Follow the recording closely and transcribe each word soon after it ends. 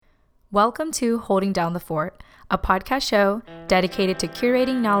Welcome to Holding Down the Fort, a podcast show dedicated to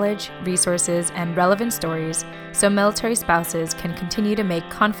curating knowledge, resources, and relevant stories so military spouses can continue to make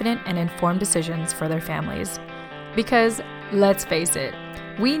confident and informed decisions for their families. Because, let's face it,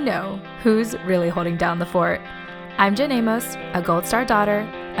 we know who's really holding down the fort. I'm Jen Amos, a Gold Star daughter,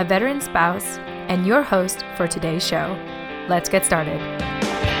 a veteran spouse, and your host for today's show. Let's get started.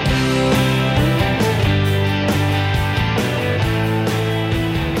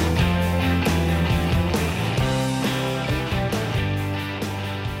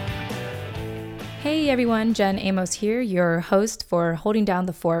 Hey everyone, Jen Amos here, your host for Holding Down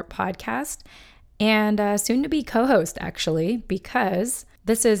the Fort podcast, and soon to be co-host actually, because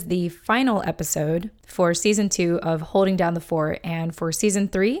this is the final episode for season 2 of Holding Down the Fort, and for season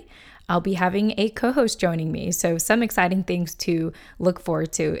 3, I'll be having a co-host joining me, so some exciting things to look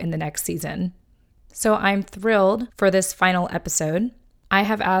forward to in the next season. So I'm thrilled for this final episode. I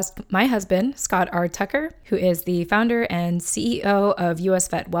have asked my husband, Scott R. Tucker, who is the founder and CEO of US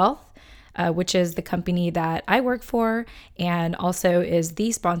Vet Wealth, which is the company that I work for and also is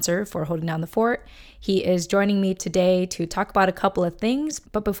the sponsor for Holding Down the Fort. He is joining me today to talk about a couple of things,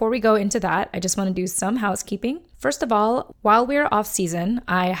 but before we go into that, I just want to do some housekeeping. First of all, while we're off season,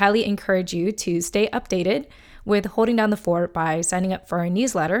 I highly encourage you to stay updated with Holding Down the Fort by signing up for our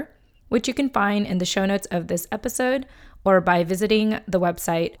newsletter, which you can find in the show notes of this episode or by visiting the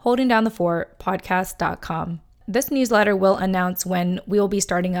website holdingdownthefortpodcast.com. This newsletter will announce when we will be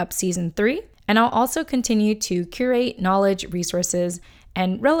starting up season 3, and I'll also continue to curate knowledge, resources,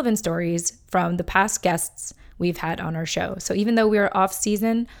 and relevant stories from the past guests we've had on our show. So even though we are off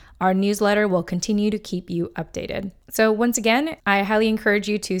season, our newsletter will continue to keep you updated. So once again, I highly encourage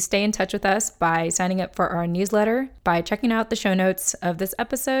you to stay in touch with us by signing up for our newsletter, by checking out the show notes of this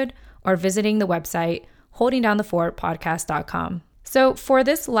episode, or visiting the website holdingdownthefortpodcast.com. So for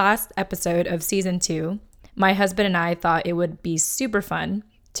this last episode of season 2, my husband and I thought it would be super fun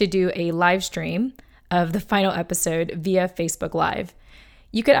to do a live stream of the final episode via Facebook Live.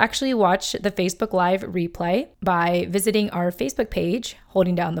 You could actually watch the Facebook Live replay by visiting our Facebook page,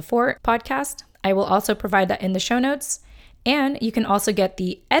 Holding Down the Fort Podcast. I will also provide that in the show notes. And you can also get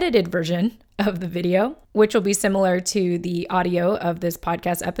the edited version of the video, which will be similar to the audio of this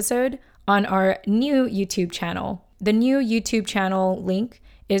podcast episode, on our new YouTube channel. The new YouTube channel link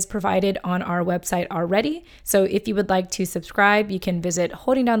is provided on our website already. So if you would like to subscribe, you can visit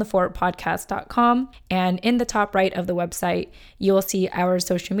holdingdownthefortpodcast.com. And in the top right of the website, you will see our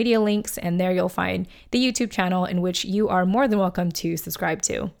social media links, and there you'll find the YouTube channel in which you are more than welcome to subscribe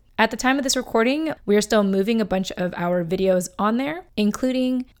to. At the time of this recording, we are still moving a bunch of our videos on there,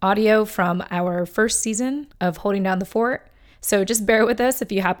 including audio from our first season of Holding Down the Fort. So just bear with us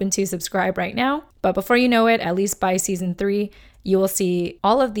if you happen to subscribe right now. But before you know it, at least by season 3, you will see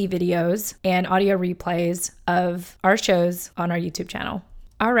all of the videos and audio replays of our shows on our YouTube channel.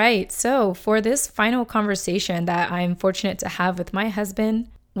 All right, so for this final conversation that I'm fortunate to have with my husband,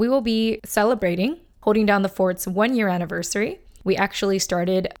 we will be celebrating Holding Down the Fort's 1-year anniversary. We actually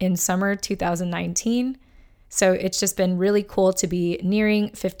started in summer 2019. So it's just been really cool to be nearing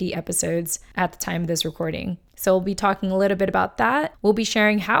 50 episodes at the time of this recording. So we'll be talking a little bit about that. We'll be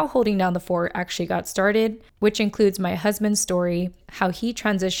sharing how Holding Down the Fort actually got started, which includes my husband's story, how he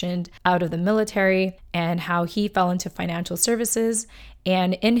transitioned out of the military, and how he fell into financial services.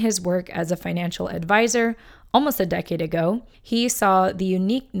 And in his work as a financial advisor almost a decade ago, he saw the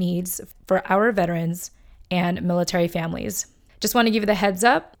unique needs for our veterans and military families. Just want to give you the heads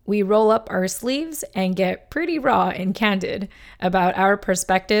up, we roll up our sleeves and get pretty raw and candid about our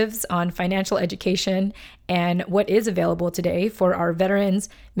perspectives on financial education and what is available today for our veterans,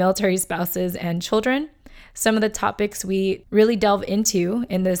 military spouses, and children. Some of the topics we really delve into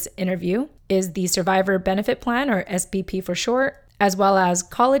in this interview is the Survivor Benefit Plan, or SBP for short, as well as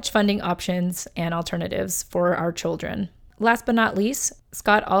college funding options and alternatives for our children. Last but not least,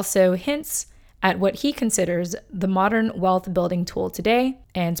 Scott also hints at what he considers the modern wealth building tool today,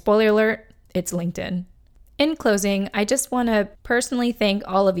 and spoiler alert, it's LinkedIn. In closing, I just want to personally thank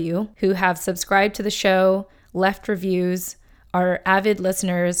all of you who have subscribed to the show, left reviews, our avid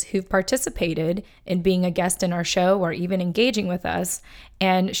listeners who've participated in being a guest in our show or even engaging with us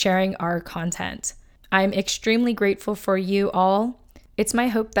and sharing our content. I'm extremely grateful for you all. It's my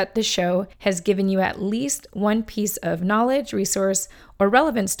hope that this show has given you at least one piece of knowledge, resource, or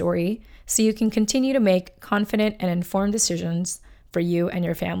relevant story so you can continue to make confident and informed decisions for you and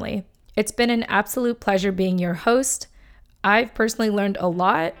your family. It's been an absolute pleasure being your host. I've personally learned a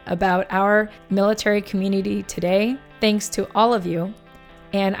lot about our military community today, thanks to all of you,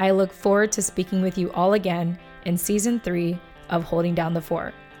 and I look forward to speaking with you all again in Season 3 of Holding Down the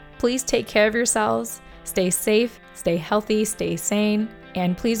Fort. Please take care of yourselves, stay safe, stay healthy, stay sane,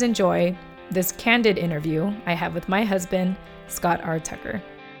 and please enjoy this candid interview I have with my husband, Scott R. Tucker.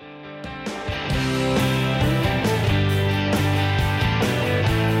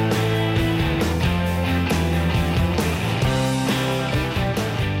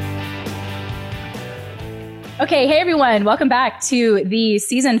 Okay, hey everyone, welcome back to the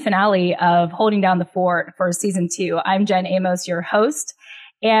season finale of Holding Down the Fort for season 2. I'm Jen Amos, your host,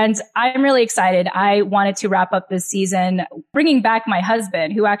 and I'm really excited. I wanted to wrap up this season bringing back my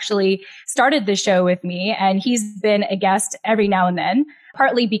husband, who actually started the show with me, and he's been a guest every now and then,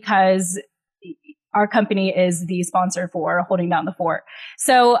 partly because our company is the sponsor for Holding Down the Fort.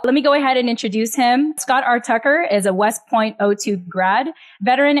 So let me go ahead and introduce him. Scott R. Tucker is a West Point O2 grad,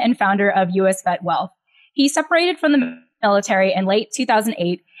 veteran, and founder of US Vet Wealth. He separated from the military in late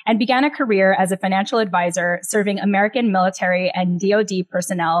 2008 and began a career as a financial advisor serving American military and DoD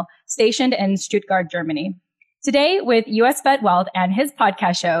personnel stationed in Stuttgart, Germany. Today, with US Vet Wealth and his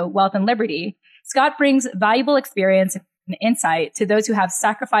podcast show, Wealth and Liberty, Scott brings valuable experience and insight to those who have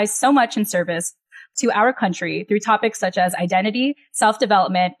sacrificed so much in service to our country through topics such as identity,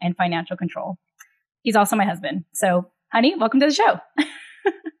 self-development, and financial control. He's also my husband. So, honey, welcome to the show.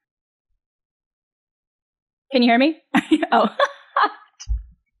 Can you hear me? Oh.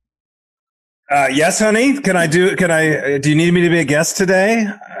 Yes, honey. Do you need me to be a guest today?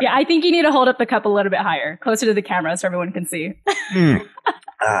 Yeah, I think you need to hold up the cup a little bit higher, closer to the camera so everyone can see. No,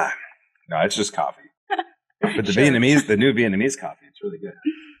 it's just coffee. But the new Vietnamese coffee, it's really good.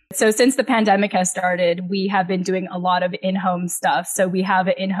 So since the pandemic has started, we have been doing a lot of in-home stuff. So we have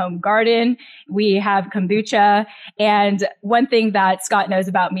an in-home garden, we have kombucha. And one thing that Scott knows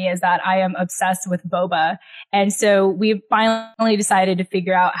about me is that I am obsessed with boba. And so we finally decided to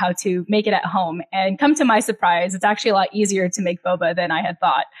figure out how to make it at home. And come to my surprise, it's actually a lot easier to make boba than I had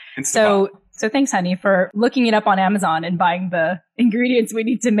thought. So thanks, honey, for looking it up on Amazon and buying the ingredients we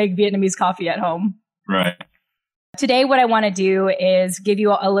need to make Vietnamese coffee at home. Right. Today, what I want to do is give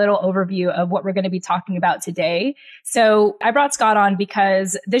you a little overview of what we're going to be talking about today. So I brought Scott on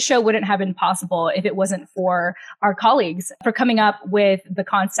because this show wouldn't have been possible if it wasn't for our colleagues for coming up with the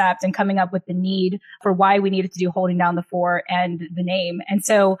concept and coming up with the need for why we needed to do Holding Down the Fort and the name. And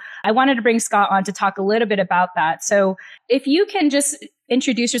so I wanted to bring Scott on to talk a little bit about that. So if you can just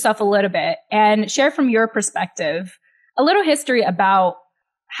introduce yourself a little bit and share from your perspective a little history about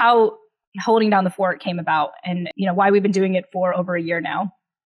how Holding Down the Fort came about and, why we've been doing it for over a year now.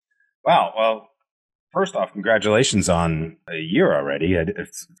 Wow. Well, first off, congratulations on a year already.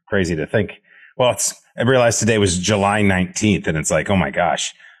 It's crazy to think. Well, I realized today was July 19th and it's like, oh my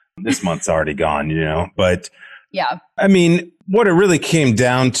gosh, this month's already gone, but yeah, I mean, what it really came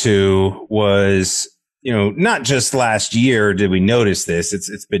down to was, not just last year did we notice this.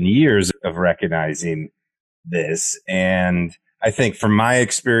 It's been years of recognizing this. And I think from my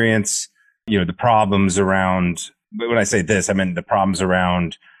experience, the problems around, when I say this, I mean the problems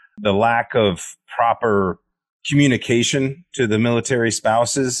around the lack of proper communication to the military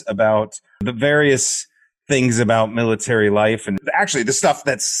spouses about the various things about military life and actually the stuff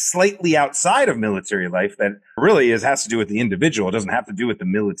that's slightly outside of military life that really has to do with the individual. It doesn't have to do with the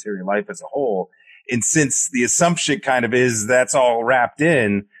military life as a whole. And since the assumption kind of is that's all wrapped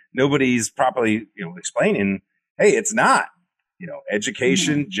in, nobody's properly, explaining, hey, it's not.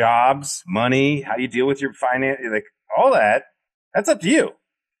 Education, jobs, money, how you deal with your finance, like all that's up to you.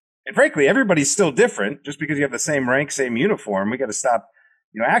 And frankly, everybody's still different. Just because you have the same rank, same uniform, we got to stop,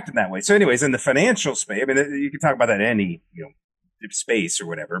 acting that way. So anyways, in the financial space, I mean, you can talk about that in any, space or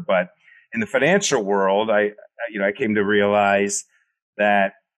whatever, but in the financial world, I came to realize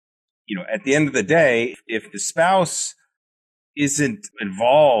that, at the end of the day, if the spouse isn't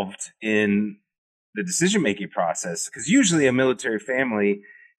involved in the decision-making process, because usually a military family,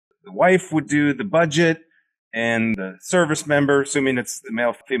 the wife would do the budget and the service member, assuming it's the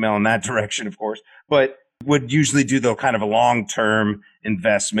male, female in that direction, of course, but would usually do the kind of a long-term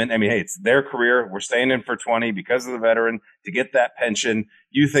investment. I mean, hey, it's their career. We're staying in for 20 because of the veteran to get that pension.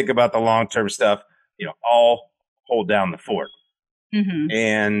 You think about the long-term stuff, I'll hold down the fort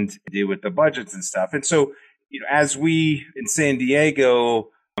and deal with the budgets and stuff. And so, as we in San Diego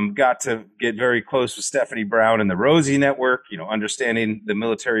got to get very close with Stephanie Brown and the Rosie Network, understanding the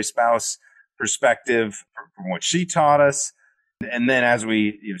military spouse perspective from what she taught us. And then as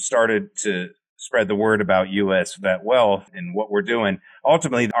we started to spread the word about US Vet Wealth and what we're doing,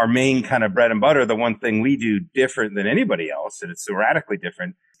 ultimately our main kind of bread and butter, the one thing we do different than anybody else, and it's so radically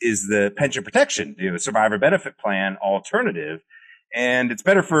different, is the pension protection, survivor benefit plan alternative. And it's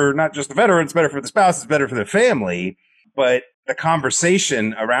better for not just the veteran, it's better for the spouse, it's better for the family. but the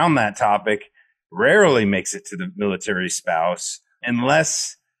conversation around that topic rarely makes it to the military spouse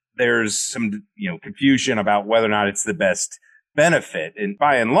unless there's some, confusion about whether or not it's the best benefit. And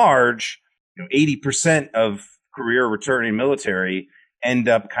by and large, 80% of career returning military end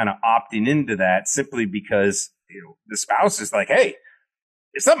up kind of opting into that simply because, the spouse is like, hey,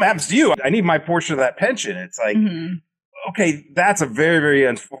 if something happens to you, I need my portion of that pension. It's like, okay, that's a very, very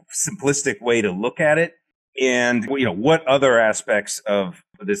simplistic way to look at it. And, what other aspects of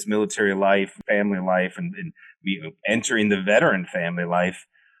this military life, family life, and entering the veteran family life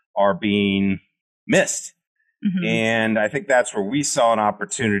are being missed. And I think that's where we saw an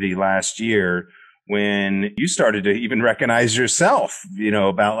opportunity last year when you started to even recognize yourself,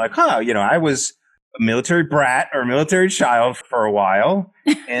 about like, I was a military brat or a military child for a while.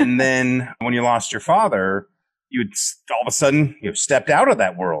 And then when you lost your father, you'd all of a sudden, stepped out of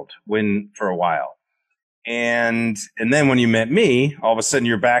that world for a while. And then when you met me, all of a sudden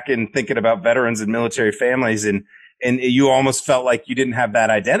you're back in thinking about veterans and military families, and you almost felt like you didn't have that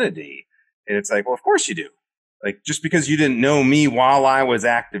identity. And it's like, well, of course you do. Like, just because you didn't know me while I was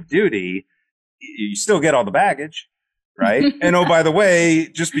active duty, you still get all the baggage, right? And oh, by the way,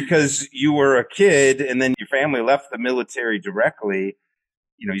 just because you were a kid and then your family left the military directly,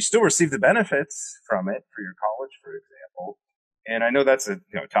 you still receive the benefits from it for your college, for example. And I know that's a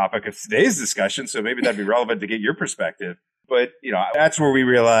topic of today's discussion, so maybe that'd be relevant to get your perspective. But, that's where we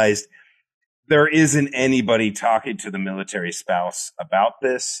realized there isn't anybody talking to the military spouse about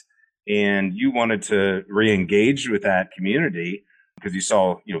this. And you wanted to re-engage with that community because you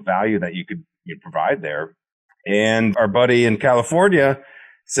saw, value that you could provide there. And our buddy in California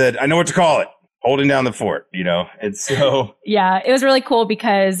said, I know what to call it. Holding down the fort, and so. Yeah, it was really cool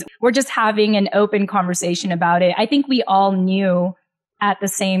because we're just having an open conversation about it. I think we all knew at the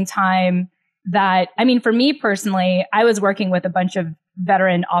same time that, for me personally, I was working with a bunch of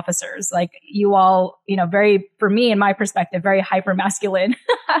veteran officers, like you all, very, for me, in my perspective, very hyper masculine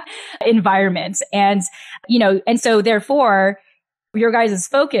environments. And, and so therefore, your guys'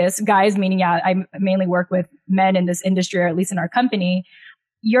 focus, guys, meaning, I mainly work with men in this industry, or at least in our company,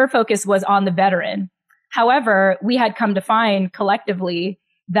 your focus was on the veteran. However, we had come to find collectively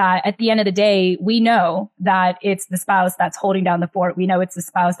that at the end of the day, we know that it's the spouse that's holding down the fort. We know it's the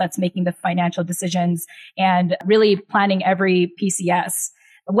spouse that's making the financial decisions and really planning every PCS,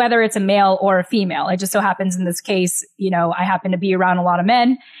 whether it's a male or a female. It just so happens in this case, I happen to be around a lot of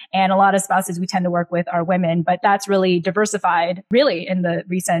men, and a lot of spouses we tend to work with are women, but that's really diversified really in the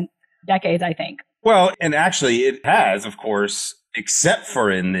recent decades, I think. Well, and actually it has, of course, except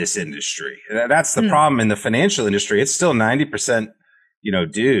for in this industry. That's the problem in the financial industry. It's still 90%,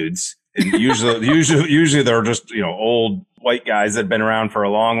 dudes. And usually they're just, old white guys that have been around for a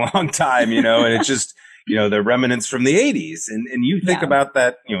long, long time, and it's just, they're remnants from the 80s. And you think about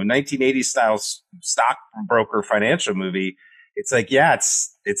that, 1980s style stockbroker financial movie. It's like, yeah,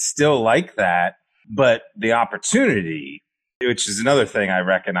 it's still like that, but the opportunity, which is another thing I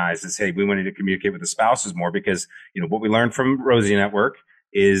recognize, is, hey, we wanted to communicate with the spouses more because, what we learned from Rosie Network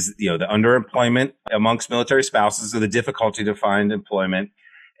is, the underemployment amongst military spouses, or the difficulty to find employment.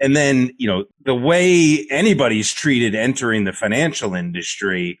 And then, the way anybody's treated entering the financial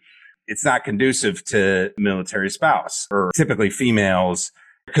industry, it's not conducive to military spouse, or typically females,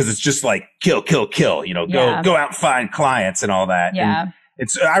 because it's just like kill, kill, kill, go out and find clients and all that. Yeah. And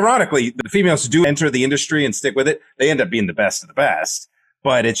it's ironically, the females who do enter the industry and stick with it, they end up being the best of the best,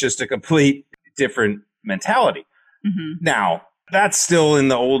 but it's just a complete different mentality. Now, that's still in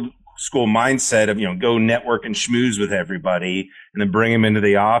the old school mindset of, go network and schmooze with everybody and then bring them into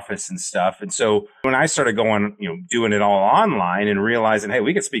the office and stuff. And so when I started going, doing it all online and realizing, hey,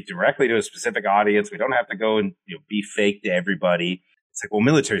 we can speak directly to a specific audience. We don't have to go and, be fake to everybody. It's like, well,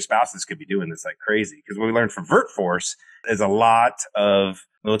 military spouses could be doing this like crazy, because what we learned from VirtForce is a lot of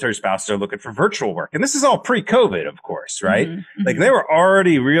military spouses are looking for virtual work. And this is all pre-COVID, of course, right? Like, they were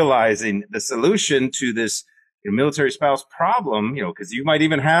already realizing the solution to this military spouse problem, because you might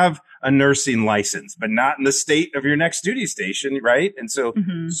even have a nursing license, but not in the state of your next duty station, right? And so,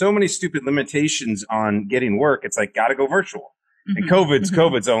 so many stupid limitations on getting work. It's like, got to go virtual. And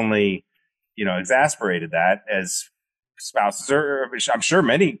COVID's only, exasperated that, as spouses are, I'm sure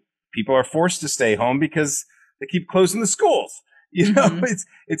many people are forced to stay home because they keep closing the schools.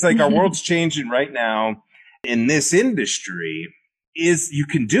 It's like our world's changing right now in this industry. Is you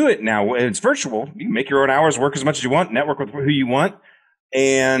can do it now. It's virtual. You can make your own hours, work as much as you want, network with who you want,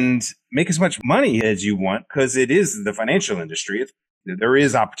 and make as much money as you want, because it is the financial industry. There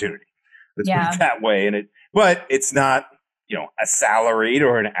is opportunity. Let's put it that way. But it's not, a salaried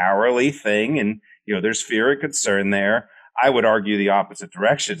or an hourly thing. And, there's fear and concern there. I would argue the opposite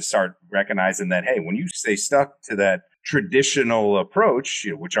direction to start recognizing that, hey, when you stay stuck to that traditional approach,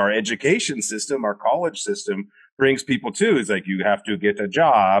 which our education system, our college system brings people to, is like, you have to get a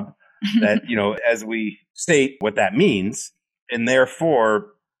job that, as we state what that means. And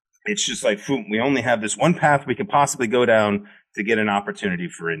therefore, it's just like, we only have this one path we can possibly go down to get an opportunity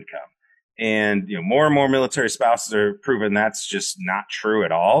for income. And, more and more military spouses are proving that's just not true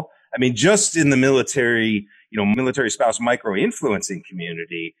at all. I mean, just in the military, military spouse micro-influencing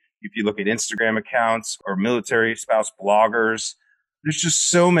community, if you look at Instagram accounts or military spouse bloggers, there's just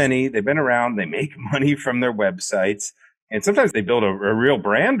so many. They've been around. They make money from their websites. And sometimes they build a real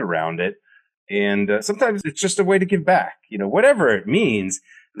brand around it. And sometimes it's just a way to give back. Whatever it means,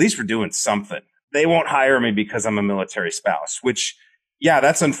 at least we're doing something. They won't hire me because I'm a military spouse, which, yeah,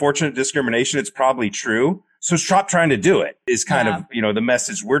 that's unfortunate discrimination. It's probably true. So stop trying to do it is kind of, the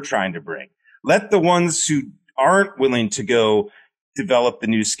message we're trying to bring. Let the ones who aren't willing to go develop the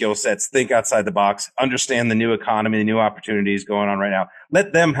new skill sets, think outside the box, understand the new economy, the new opportunities going on right now.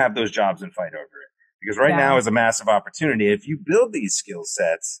 Let them have those jobs and fight over it. Because right now is a massive opportunity. If you build these skill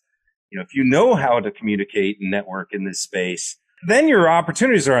sets, if you know how to communicate and network in this space, then your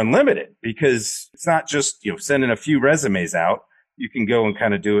opportunities are unlimited, because it's not just, sending a few resumes out. You can go and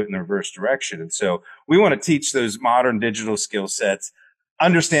kind of do it in the reverse direction. And so we want to teach those modern digital skill sets,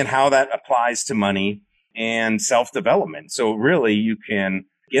 understand how that applies to money and self-development. So really you can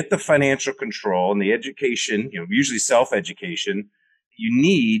get the financial control and the education, usually self-education, you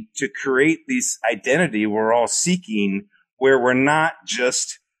need to create this identity we're all seeking, where we're not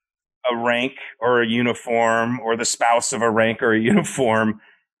just a rank or a uniform or the spouse of a rank or a uniform.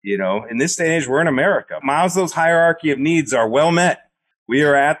 In this day and age, we're in America. Maslow's hierarchy of needs are well met. We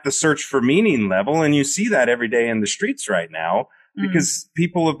are at the search for meaning level, and you see that every day in the streets right now, because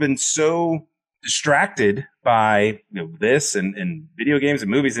people have been so distracted by this and video games and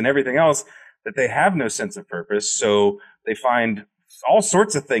movies and everything else that they have no sense of purpose. So they find all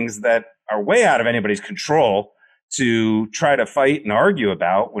sorts of things that are way out of anybody's control to try to fight and argue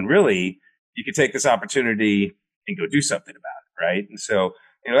about, when really you could take this opportunity and go do something about it, right? And so,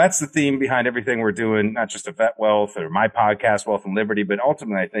 that's the theme behind everything we're doing, not just at Vet Wealth or my podcast, Wealth and Liberty, but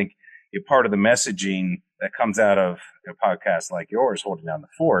ultimately I think part of the messaging that comes out of a podcast like yours, Holding Down the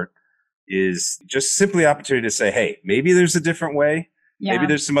Fort, is just simply opportunity to say, hey, maybe there's a different way. Yeah. Maybe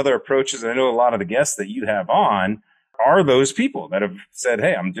there's some other approaches. I know a lot of the guests that you have on are those people that have said,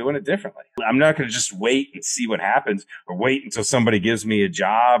 hey, I'm doing it differently. I'm not going to just wait and see what happens, or wait until somebody gives me a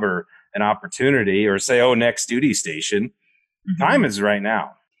job or an opportunity, or say, oh, next duty station. Mm-hmm. Time is right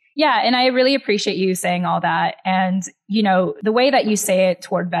now. Yeah. And I really appreciate you saying all that. And, the way that you say it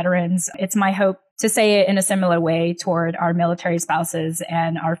toward veterans, it's my hope to say it in a similar way toward our military spouses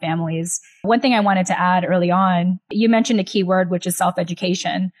and our families. One thing I wanted to add early on, you mentioned a key word, which is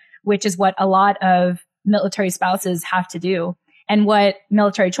self-education, which is what a lot of military spouses have to do, and what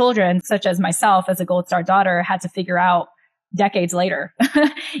military children, such as myself as a Gold Star daughter, had to figure out decades later,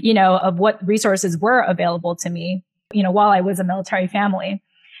 of what resources were available to me, while I was a military family.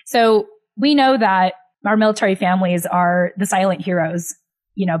 So we know that our military families are the silent heroes,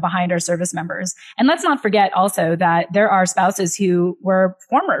 behind our service members. And let's not forget also that there are spouses who were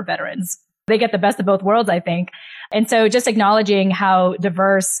former veterans. They get the best of both worlds, I think. And so just acknowledging how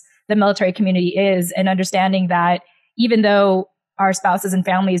diverse the military community is, and understanding that even though our spouses and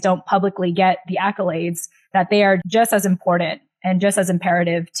families don't publicly get the accolades, that they are just as important and just as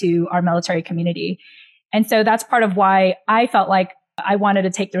imperative to our military community. And so that's part of why I felt like I wanted to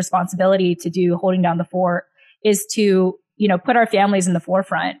take the responsibility to do Holding Down the Fort, is to, put our families in the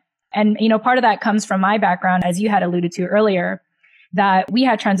forefront. And, part of that comes from my background, as you had alluded to earlier, that we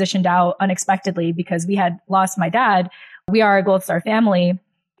had transitioned out unexpectedly because we had lost my dad. We are a Gold Star family.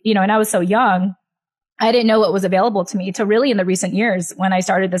 And I was so young, I didn't know what was available to me till really in the recent years when I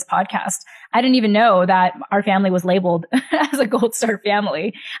started this podcast. I didn't even know that our family was labeled as a Gold Star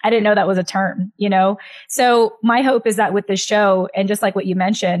family. I didn't know that was a term, So my hope is that with this show, and just like what you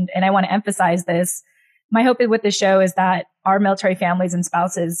mentioned, and I want to emphasize this, my hope with this show is that our military families and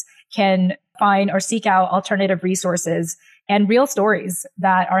spouses can find or seek out alternative resources and real stories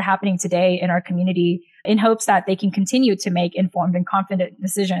that are happening today in our community, in hopes that they can continue to make informed and confident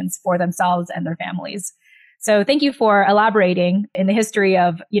decisions for themselves and their families. So thank you for elaborating in the history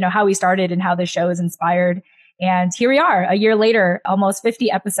of, how we started and how this show is inspired. And here we are a year later, almost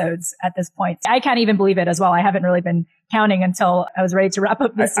 50 episodes at this point. I can't even believe it as well. I haven't really been counting until I was ready to wrap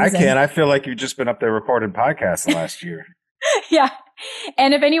up this season. I can't. I feel like you've just been up there recording podcasts the last year. Yeah.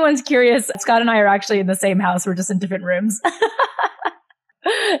 And if anyone's curious, Scott and I are actually in the same house. We're just in different rooms.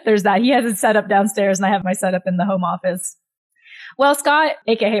 there's that. He has his setup downstairs and I have my setup in the home office. Well, Scott,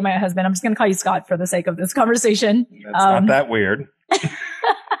 aka my husband, I'm just going to call you Scott for the sake of this conversation. That's not that weird.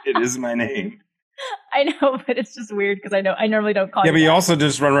 It is my name. I know, but it's just weird because I normally don't call you. Yeah, but you also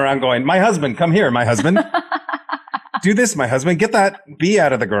just run around going, my husband, come here, my husband. Do this, my husband. Get that bee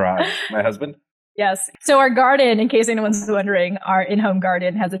out of the garage, my husband. Yes. So our garden, in case anyone's wondering, our in-home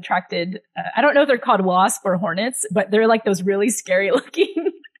garden has attracted, I don't know if they're called wasps or hornets, but they're like those really scary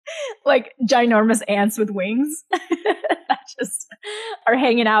looking, like ginormous ants with wings that just are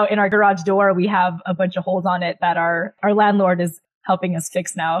hanging out in our garage door. We have a bunch of holes on it that our landlord is helping us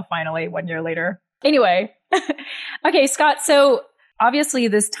fix now, finally, 1 year later. Anyway. Okay, Scott. So obviously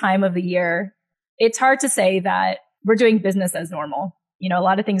this time of the year, it's hard to say that we're doing business as normal. You know, a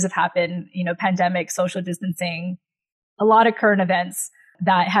lot of things have happened, you know, pandemic, social distancing, a lot of current events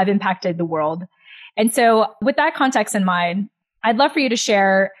that have impacted the world. And so with that context in mind, I'd love for you to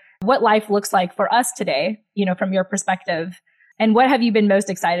share what life looks like for us today, you know, from your perspective. And what have you been most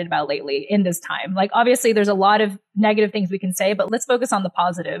excited about lately in this time? Like, obviously, there's a lot of negative things we can say, but let's focus on the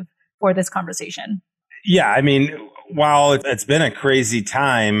positive for this conversation. Yeah, I mean, while it's been a crazy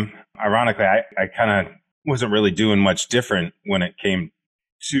time, ironically, I kind of wasn't really doing much different when it came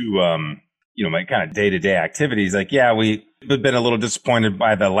to, you know, my kind of day-to-day activities. Like, yeah, we've been a little disappointed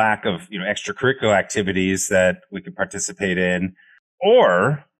by the lack of, you know, extracurricular activities that we could participate in.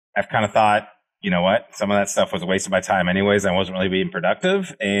 Or I've kind of thought, you know what, some of that stuff was a waste of my time anyways. I wasn't really being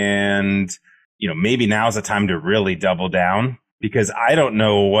productive. And, you know, maybe now's the time to really double down because I don't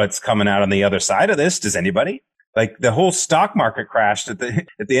know what's coming out on the other side of this. Does anybody? Like the whole stock market crashed at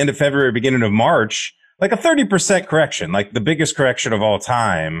the end of February, beginning of March, like a 30% correction, like the biggest correction of all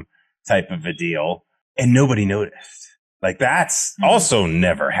time type of a deal. And nobody noticed. Like that's also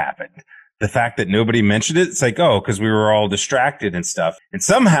never happened. The fact that nobody mentioned it, it's like, oh, because we were all distracted and stuff. And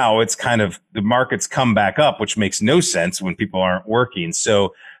somehow it's kind of the markets come back up, which makes no sense when people aren't working.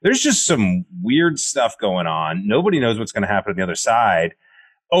 So there's just some weird stuff going on. Nobody knows what's going to happen on the other side.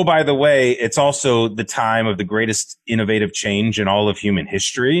 Oh, by the way, it's also the time of the greatest innovative change in all of human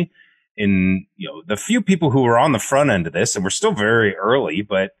history. In, you know, the few people who were on the front end of this, and we're still very early,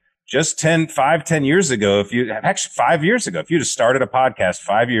 but just 10 years ago, 5 years ago, if you'd have started a podcast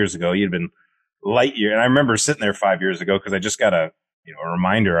 5 years ago, you'd have been light year. And I remember sitting there 5 years ago because I just got a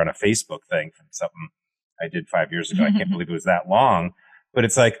reminder on a Facebook thing from something I did 5 years ago. I can't believe it was that long, but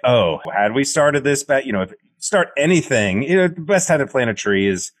it's like, oh, had we started this back, you know, if you start anything, you know, the best time to plant a tree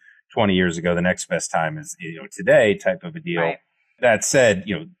is 20 years ago. The next best time is, you know, today type of a deal. Right. That said,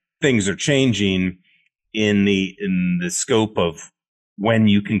 you know, things are changing in the scope of when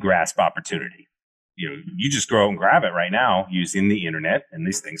you can grasp opportunity. You know, you just go out and grab it right now using the internet and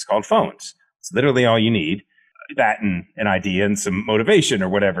these things called phones. It's literally all you need. That and an idea and some motivation or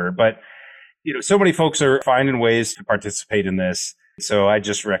whatever. But, you know, so many folks are finding ways to participate in this. So I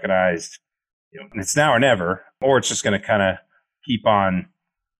just recognized, you know, it's now or never, or it's just going to kind of keep on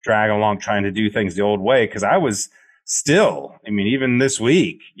dragging along trying to do things the old way. Because I was still, I mean, even this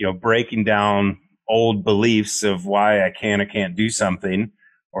week, you know, breaking down old beliefs of why I can or can't do something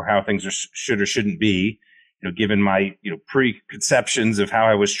or how things are, should or shouldn't be, you know, given my, you know, preconceptions of how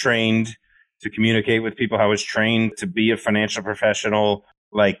I was trained to communicate with people, how I was trained to be a financial professional.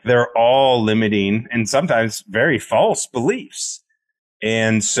 Like they're all limiting and sometimes very false beliefs.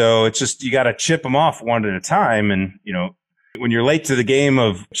 And so it's just, you got to chip them off one at a time. And, you know, when you're late to the game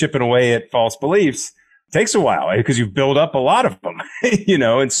of chipping away at false beliefs, it takes a while because you've built up a lot of them, you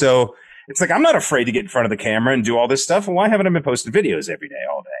know? And so it's like, I'm not afraid to get in front of the camera and do all this stuff. And why haven't I been posting videos every day,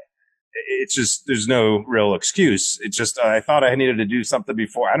 all day? It's just, there's no real excuse. It's just, I thought I needed to do something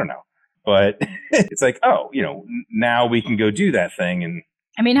before. I don't know. But it's like, oh, you know, now we can go do that thing. And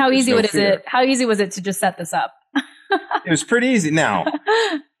I mean, how easy was it to just set this up? It was pretty easy. Now,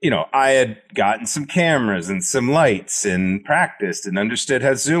 you know, I had gotten some cameras and some lights and practiced and understood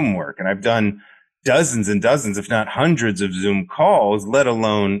how Zoom worked. And I've done dozens and dozens, if not hundreds of Zoom calls, let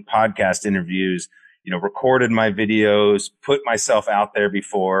alone podcast interviews, you know, recorded my videos, put myself out there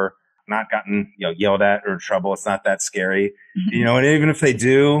before, not gotten, you know, yelled at or in trouble. It's not that scary, you know, and even if they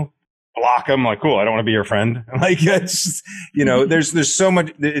do, block them, like, cool, I don't want to be your friend. Like, it's just, you know, there's so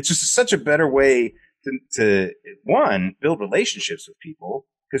much, it's just such a better way to one, build relationships with people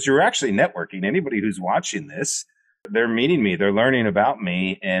because you're actually networking. Anybody who's watching this, they're meeting me, they're learning about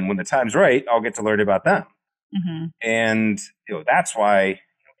me. And when the time's right, I'll get to learn about them. Mm-hmm. And, you know, that's why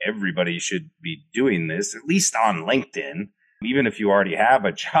everybody should be doing this, at least on LinkedIn. Even if you already have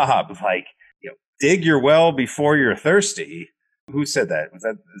a job, like, you know, dig your well before you're thirsty. Who said that? Was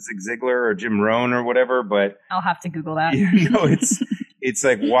that Zig Ziglar or Jim Rohn or whatever? But I'll have to Google that. You know, it's, It's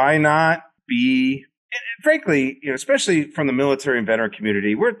like, why not be, and frankly, especially from the military and veteran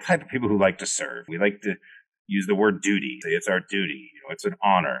community, we're the type of people who like to serve. We like to use the word duty. Say it's our duty. It's an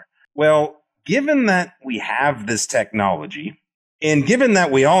honor. Well, given that we have this technology, and given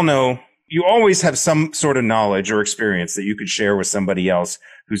that we all know you always have some sort of knowledge or experience that you could share with somebody else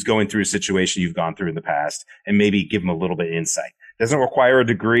who's going through a situation you've gone through in the past, and maybe give them a little bit of insight. Doesn't require a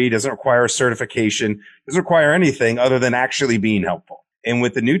degree, doesn't require a certification, doesn't require anything other than actually being helpful. And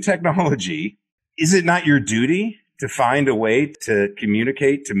with the new technology, is it not your duty to find a way to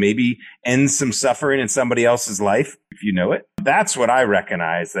communicate, to maybe end some suffering in somebody else's life if you know it? That's what I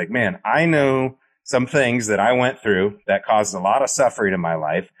recognize. Like, man, I know some things that I went through that caused a lot of suffering in my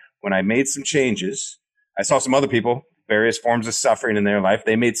life. When I made some changes, I saw some other people, various forms of suffering in their life.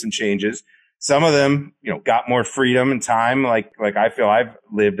 They made some changes. Some of them, got more freedom and time, like I feel I've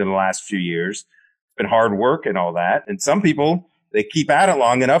lived in the last few years. It's been hard work and all that. And some people, they keep at it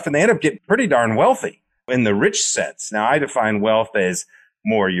long enough and they end up getting pretty darn wealthy in the rich sense. Now, I define wealth as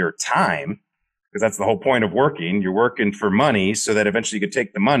more your time, because that's the whole point of working. You're working for money so that eventually you could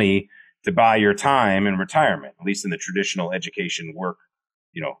take the money to buy your time in retirement, at least in the traditional education work,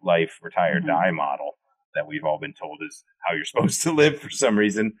 life, retire, die model that we've all been told is how you're supposed to live for some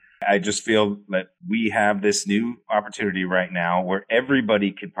reason. I just feel that we have this new opportunity right now where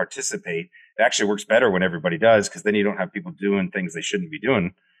everybody can participate. It actually works better when everybody does, because then you don't have people doing things they shouldn't be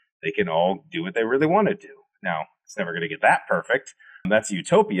doing. They can all do what they really want to do. Now, it's never going to get that perfect. That's a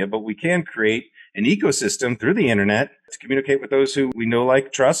utopia, but we can create an ecosystem through the internet to communicate with those who we know,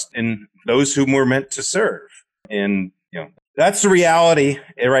 like, trust, and those whom we're meant to serve. And, that's the reality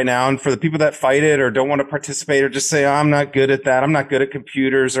right now. And for the people that fight it or don't want to participate or just say, I'm not good at that, I'm not good at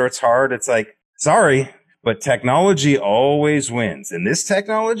computers, or it's hard, it's like, sorry, but technology always wins. And this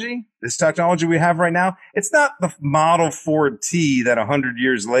technology we have right now, it's not the Model Ford T that 100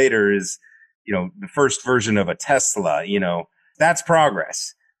 years later is, the first version of a Tesla. That's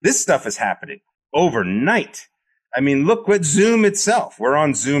progress. This stuff is happening overnight. I mean, look what Zoom itself. We're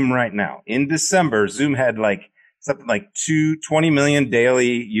on Zoom right now. In December, Zoom had something like 20 million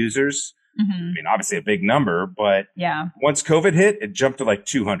daily users. Mm-hmm. I mean, obviously a big number, but once COVID hit, it jumped to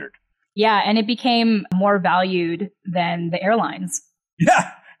 200. Yeah, and it became more valued than the airlines.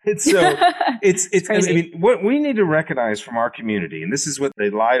 Yeah, it's crazy. I mean, what we need to recognize from our community, and this is what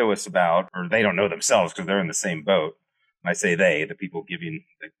they lie to us about, or they don't know themselves because they're in the same boat. I say they, the people giving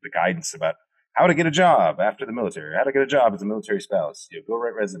the guidance about how to get a job after the military, how to get a job as a military spouse, go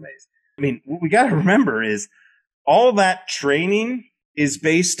write resumes. I mean, what we got to remember is all that training is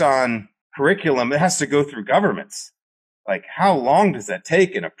based on curriculum. It has to go through governments. Like, how long does that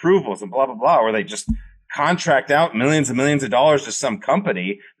take, and approvals and blah, blah, blah, where they just contract out millions and millions of dollars to some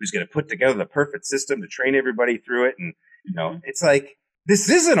company who's going to put together the perfect system to train everybody through it. And, it's like, this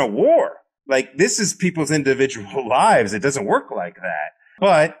isn't a war. Like, this is people's individual lives. It doesn't work like that.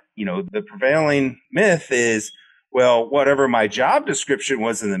 But, the prevailing myth is, well, whatever my job description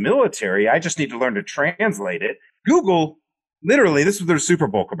was in the military, I just need to learn to translate it. Google, literally, this was their Super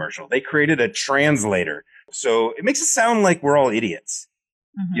Bowl commercial. They created a translator. So it makes it sound like we're all idiots,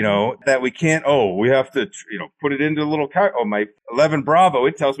 that we can't, we have to, put it into a little car. Oh, my 11 Bravo,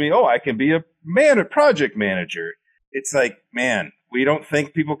 it tells me, I can be a project manager. It's like, man, we don't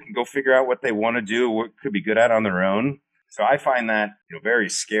think people can go figure out what they want to do, what could be good at on their own. So I find that, very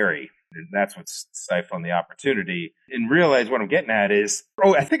scary. And that's what's stifling the opportunity. And realize what I'm getting at is,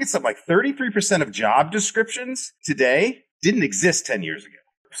 I think it's something like 33% of job descriptions today didn't exist 10 years ago.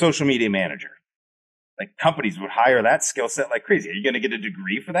 Social media manager. Like, companies would hire that skill set like crazy. Are you going to get a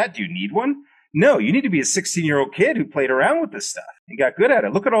degree for that? Do you need one? No, you need to be a 16-year-old kid who played around with this stuff and got good at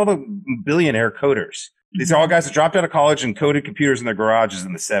it. Look at all the billionaire coders. These are all guys that dropped out of college and coded computers in their garages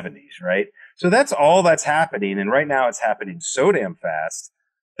in the 70s, right? So that's all that's happening. And right now it's happening so damn fast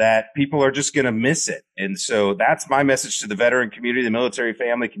that people are just going to miss it. And so that's my message to the veteran community, the military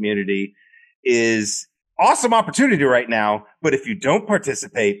family community, is awesome opportunity right now. But if you don't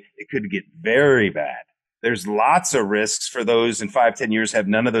participate, it could get very bad. There's lots of risks for those in 5-10 years have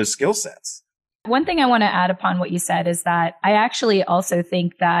none of those skill sets. One thing I want to add upon what you said is that I actually also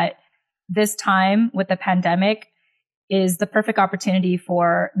think that this time with the pandemic is the perfect opportunity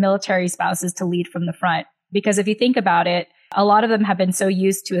for military spouses to lead from the front. Because if you think about it, a lot of them have been so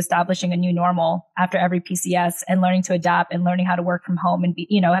used to establishing a new normal after every PCS and learning to adapt and learning how to work from home and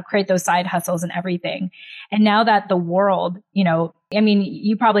create those side hustles and everything. And now that the world,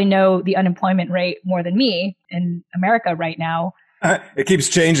 you probably know the unemployment rate more than me in America right now. It keeps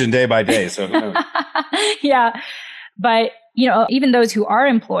changing day by day. So yeah. But, even those who are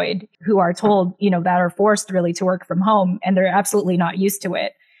employed, who are told, that are forced really to work from home and they're absolutely not used to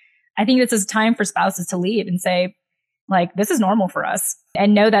it. I think this is time for spouses to lead and say, like, this is normal for us,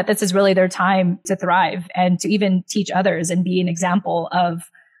 and know that this is really their time to thrive and to even teach others and be an example of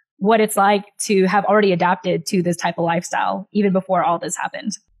what it's like to have already adapted to this type of lifestyle, even before all this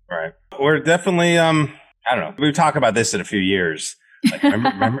happened. Right. We're definitely, I don't know. We've talked about this in a few years. Like,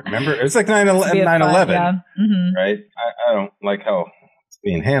 remember, it was like 9/11, Yeah. Mm-hmm. Right? I don't like how it's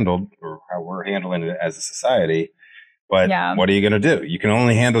being handled or how we're handling it as a society. But What are you going to do? You can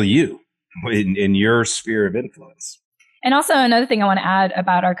only handle you in your sphere of influence. And also another thing I want to add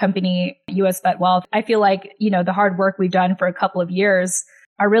about our company, US Vet Wealth, I feel like, the hard work we've done for a couple of years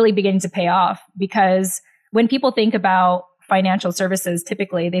are really beginning to pay off, because when people think about financial services,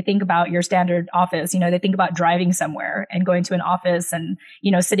 typically they think about your standard office. They think about driving somewhere and going to an office and,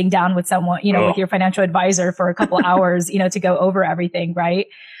 sitting down with someone, with your financial advisor for a couple hours, to go over everything, right?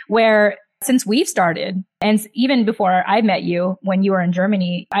 Where since we've started, and even before I met you when you were in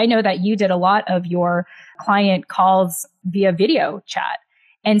Germany, I know that you did a lot of your client calls via video chat.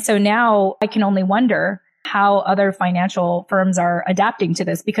 And so now I can only wonder how other financial firms are adapting to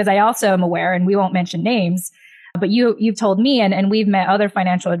this, because I also am aware, and we won't mention names, but you've told me, and we've met other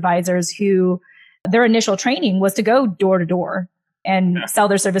financial advisors who their initial training was to go door to door and sell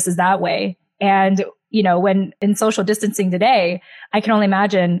their services that way. And, when in social distancing today, I can only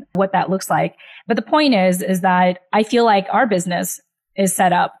imagine what that looks like. But the point is that I feel like our business is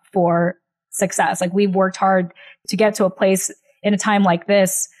set up for success. Like, we've worked hard to get to a place in a time like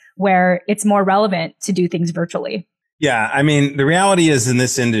this where it's more relevant to do things virtually. Yeah. I mean, the reality is, in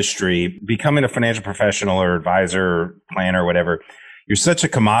this industry, becoming a financial professional or advisor or planner or whatever, you're such a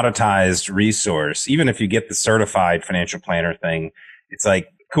commoditized resource. Even if you get the certified financial planner thing, it's like,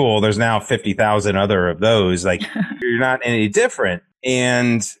 cool, there's now 50,000 other of those. Like, you're not any different.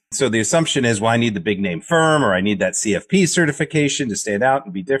 And so the assumption is, well, I need the big name firm, or I need that CFP certification to stand out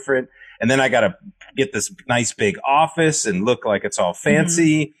and be different. And then I got to get this nice big office and look like it's all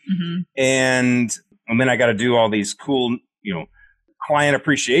fancy. Mm-hmm. And then I got to do all these cool, client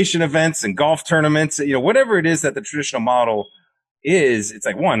appreciation events and golf tournaments, whatever it is that the traditional model is. It's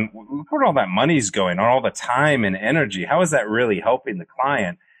like, one, look where all that money's going, on all the time and energy. How is that really helping the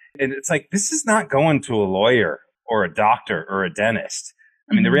client? And it's like, this is not going to a lawyer or a doctor or a dentist.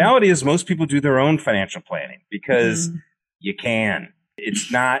 I mean, the reality is most people do their own financial planning because you can.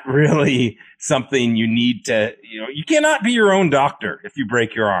 It's not really something you need to, you cannot be your own doctor if you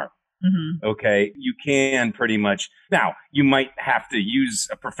break your arm. Mm-hmm. Okay. You can pretty much. Now, you might have to use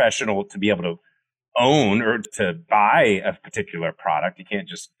a professional to be able to own or to buy a particular product. You can't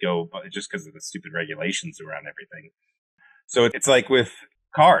just go just because of the stupid regulations around everything. So it's like with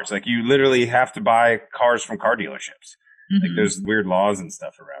cars, like you literally have to buy cars from car dealerships. Mm-hmm. Like there's weird laws and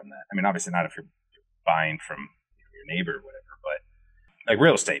stuff around that. I mean, obviously not if you're buying from your neighbor or whatever, but like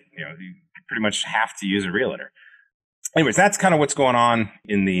real estate, you pretty much have to use a realtor. Anyways, that's kind of what's going on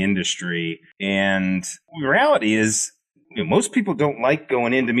in the industry. And the reality is, most people don't like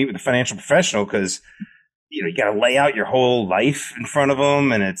going in to meet with a financial professional because, you got to lay out your whole life in front of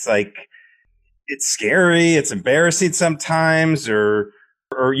them. And it's like, it's scary. It's embarrassing sometimes, or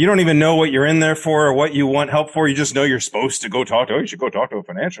you don't even know what you're in there for or what you want help for. You just know you're supposed to go talk to, you should go talk to a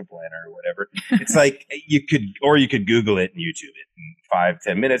financial planner or whatever. It's like you could Google it and YouTube it in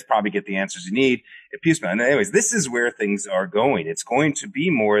 5-10 minutes, probably get the answers you need at piecemeal. And anyways, this is where things are going. It's going to be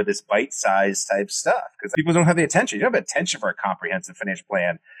more of this bite-sized type stuff because people don't have the attention. You don't have attention for a comprehensive financial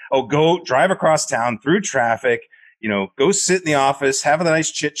plan. Oh, go drive across town through traffic, go sit in the office, have a nice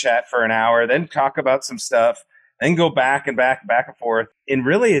chit chat for an hour, then talk about some stuff, then go back and forth. And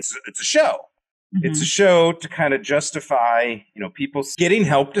really, it's a show. Mm-hmm. It's a show to kind of justify, people getting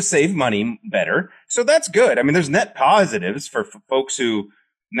help to save money better. So that's good. I mean, there's net positives for folks who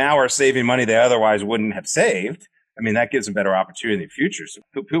now are saving money they otherwise wouldn't have saved. I mean, that gives them better opportunity in the future. So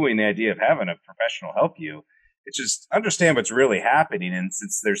poo-pooing the idea of having a professional help you, it's just understand what's really happening. And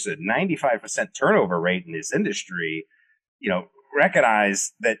since there's a 95% turnover rate in this industry,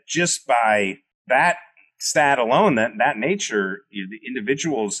 recognize that just by that stat alone, that nature, the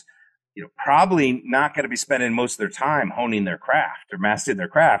individuals, probably not going to be spending most of their time honing their craft or mastering their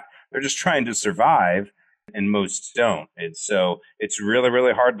craft. They're just trying to survive, and most don't. And so it's really,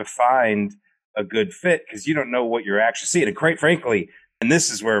 really hard to find a good fit because you don't know what you're actually seeing. And quite frankly, and this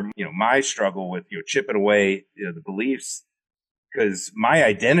is where, my struggle with, chipping away, the beliefs, because my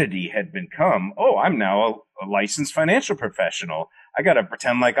identity had become, I'm now a licensed financial professional. I got to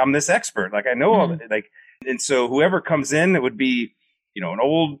pretend like I'm this expert. Like I know all that. And so whoever comes in, it would be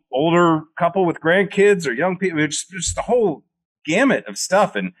an older couple with grandkids or young people, just the whole gamut of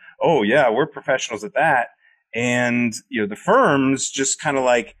stuff. And, oh yeah, we're professionals at that. And, the firms just kind of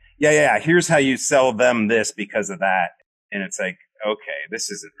like, yeah, here's how you sell them this because of that. And it's like, okay, this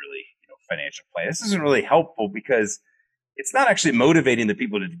isn't really, financial play. This isn't really helpful because it's not actually motivating the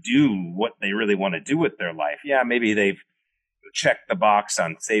people to do what they really want to do with their life. Yeah, maybe they've checked the box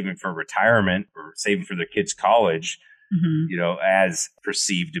on saving for retirement or saving for their kids' college, as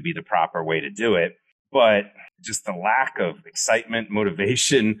perceived to be the proper way to do it. But just the lack of excitement,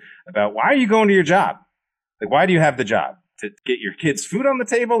 motivation about why are you going to your job? Like, why do you have the job? To get your kids food on the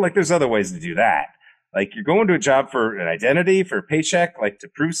table? Like, there's other ways to do that. Like, you're going to a job for an identity, for a paycheck, like to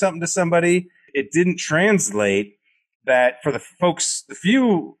prove something to somebody. It didn't translate that for the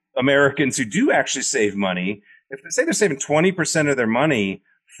few Americans who do actually save money, if they say they're saving 20% of their money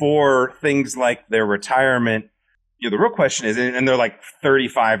for things like their retirement, the real question is, and they're like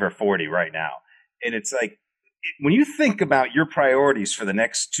 35 or 40 right now. And it's like, when you think about your priorities for the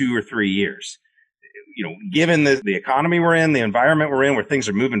next 2 or 3 years, given the economy we're in, the environment we're in, where things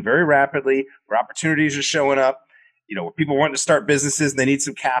are moving very rapidly, where opportunities are showing up, where people want to start businesses and they need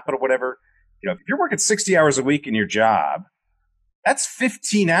some capital, whatever. If you're working 60 hours a week in your job, that's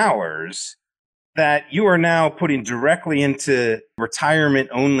 15 hours that you are now putting directly into retirement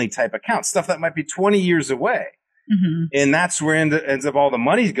only type accounts, stuff that might be 20 years away. Mm-hmm. And that's where ends up all the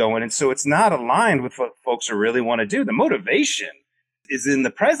money's going. And so it's not aligned with what folks really want to do. The motivation is in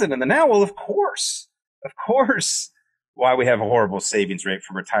the present and the now. Well, of course, why we have a horrible savings rate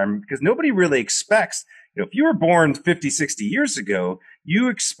for retirement, because nobody really expects, if you were born 50, 60 years ago, you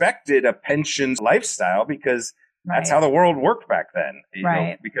expected a pension lifestyle because that's how the world worked back then,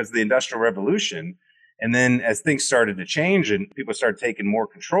 because of the Industrial Revolution. And then as things started to change and people started taking more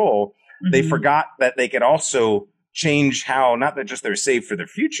control, they forgot that they could also change how, not that just they're saved for their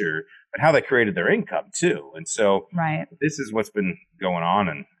future, but how they created their income too. And so this is what's been going on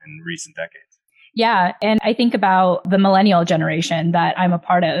in recent decades. Yeah. And I think about the millennial generation that I'm a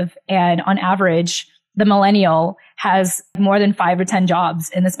part of. And on average, the millennial has more than 5 or 10 jobs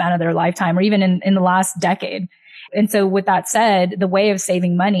in the span of their lifetime, or even in the last decade. And so with that said, the way of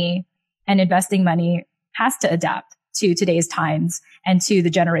saving money and investing money has to adapt to today's times and to the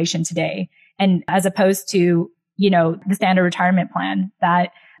generation today. And as opposed to, the standard retirement plan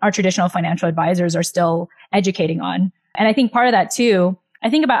that our traditional financial advisors are still educating on. And I think part of that too, I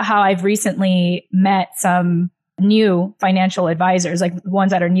think about how I've recently met some new financial advisors, like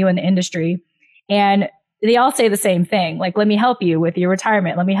ones that are new in the industry. And they all say the same thing, like, let me help you with your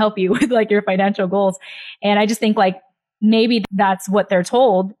retirement. Let me help you with like your financial goals. And I just think like maybe that's what they're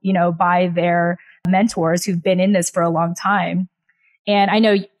told, by their mentors who've been in this for a long time. And I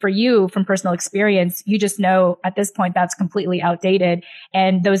know for you, from personal experience, you just know at this point that's completely outdated.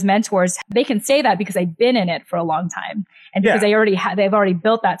 And those mentors, they can say that because they've been in it for a long time, and because they've already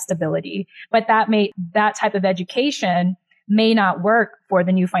built that stability. But that type of education may not work for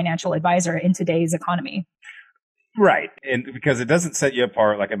the new financial advisor in today's economy. Right. And because it doesn't set you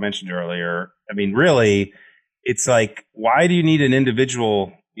apart, like I mentioned earlier. I mean, really, it's like, why do you need an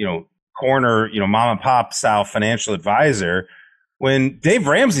individual, corner, mom and pop style financial advisor when Dave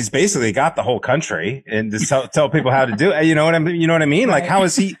Ramsey's basically got the whole country and to tell people how to do it? You know what I mean? Right. Like, how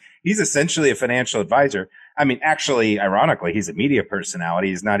is he's essentially a financial advisor. I mean, actually, ironically, he's a media personality.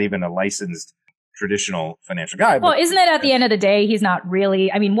 He's not even a licensed traditional financial guy. Well, isn't it at the end of the day, he's not really,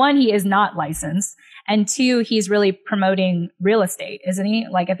 one, he is not licensed. And two, he's really promoting real estate, isn't he?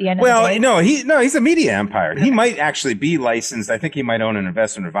 Like at the end of the day. Well, he's a media empire. He might actually be licensed. I think he might own an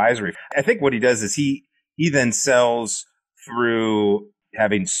investment advisory. I think what he does is he then sells through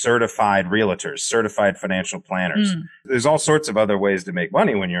having certified realtors, certified financial planners. There's all sorts of other ways to make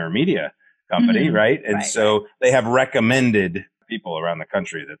money when you're a media company, right? And so they have recommended people around the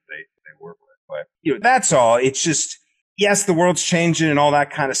country that they work with. But that's all. It's just, yes, the world's changing and all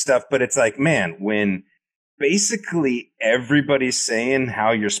that kind of stuff, but it's like, man, when basically everybody's saying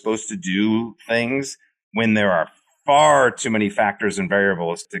how you're supposed to do things, when there are far too many factors and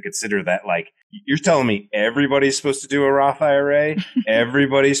variables to consider, that like, you're telling me everybody's supposed to do a Roth IRA,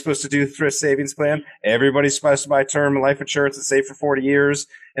 everybody's supposed to do a thrift savings plan, everybody's supposed to buy term life insurance and save for 40 years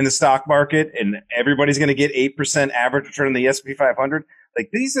in the stock market, and everybody's going to get 8% average return on the S&P 500. Like,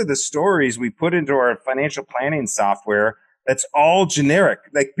 these are the stories we put into our financial planning software. That's all generic.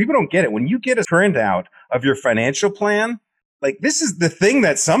 Like, people don't get it. When you get a printout of your financial plan, like, this is the thing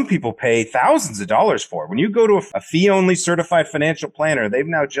that some people pay thousands of dollars for. When you go to a fee-only certified financial planner, they've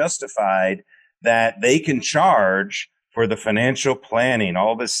now justified that they can charge for the financial planning,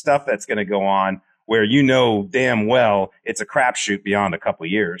 all this stuff that's going to go on, where you know damn well it's a crapshoot beyond a couple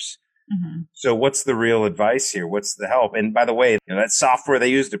years. Mm-hmm. So what's the real advice here? What's the help? And by the way, that software they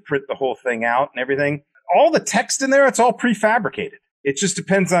use to print the whole thing out and everything, all the text in there, it's all prefabricated. It just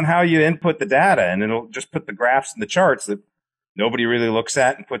depends on how you input the data, and it'll just put the graphs and the charts that nobody really looks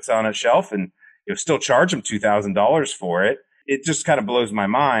at and puts on a shelf, and you'll still charge them $2,000 for it. It just kind of blows my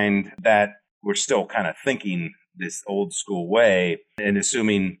mind that we're still kind of thinking this old school way and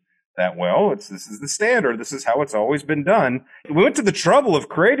assuming that, well, this is the standard. This is how it's always been done. We went to the trouble of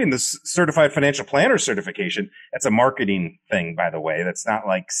creating this certified financial planner certification. That's a marketing thing, by the way. That's not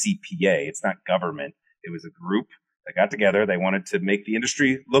like CPA. It's not government. It was a group that got together. They wanted to make the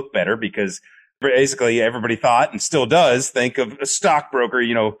industry look better because basically everybody thought, and still does, think of a stockbroker,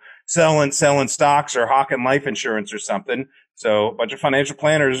 selling stocks or hawking life insurance or something. So a bunch of financial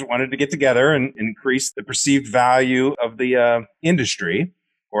planners wanted to get together and increase the perceived value of the industry,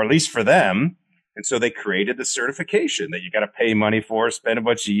 or at least for them. And so they created the certification that you got to pay money for, spend a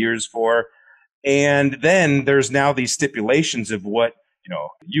bunch of years for. And then there's now these stipulations of what,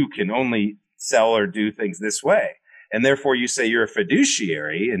 you can only sell or do things this way. And therefore you say you're a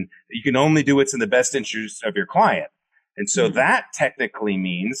fiduciary and you can only do what's in the best interest of your client. And so that technically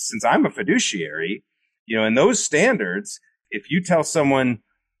means, since I'm a fiduciary, in those standards, if you tell someone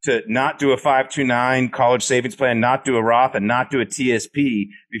to not do a 529 college savings plan, not do a Roth, and not do a TSP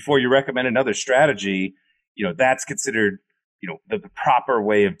before you recommend another strategy, that's considered, the proper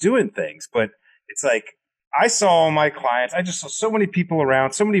way of doing things. But it's like, I saw all my clients, I just saw so many people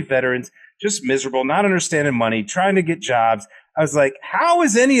around, so many veterans, just miserable, not understanding money, trying to get jobs. I was like, how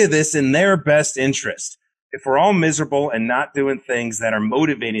is any of this in their best interest? If we're all miserable and not doing things that are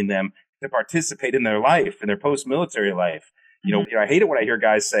motivating them to participate in their life, in their post-military life. I hate it when I hear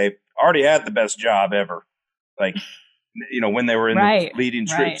guys say, already had the best job ever. Like, when they were in the leading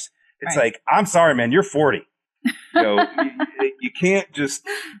troops. It's like, I'm sorry, man, you're 40. You can't just,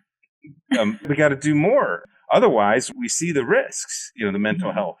 we got to do more. Otherwise, we see the risks, the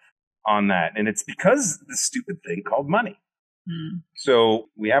mental health on that. And it's because of this stupid thing called money. So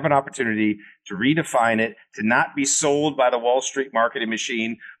we have an opportunity to redefine it, to not be sold by the Wall Street marketing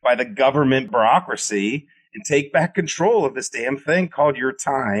machine, by the government bureaucracy, and take back control of this damn thing called your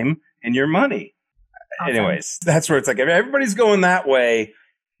time and your money. Awesome. Anyways, that's where it's like, if everybody's going that way,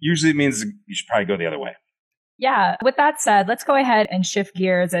 usually it means you should probably go the other way. Yeah. With that said, let's go ahead and shift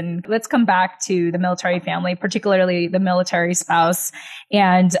gears and let's come back to the military family, particularly the military spouse,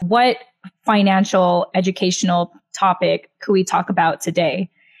 and what financial educational topic could we talk about today?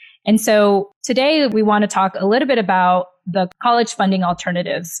 And so today we want to talk a little bit about the college funding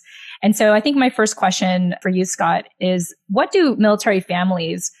alternatives. And so I think my first question for you, Scott, is what do military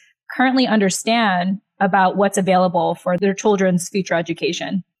families currently understand about what's available for their children's future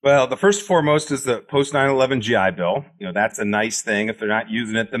education? Well, the first foremost is the post 9/11 GI Bill. That's a nice thing if they're not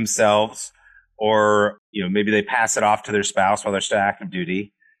using it themselves, or maybe they pass it off to their spouse while they're still active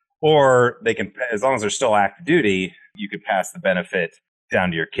duty, or they can, as long as they're still active duty, you could pass the benefit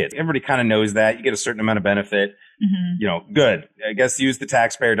down to your kids. Everybody kind of knows that you get a certain amount of benefit. Good. I guess use the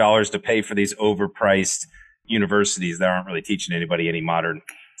taxpayer dollars to pay for these overpriced universities that aren't really teaching anybody any modern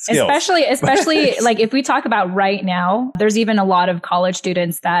skills. Especially like if we talk about right now, there's even a lot of college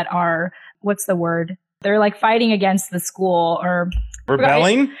students that are, what's the word? They're like fighting against the school or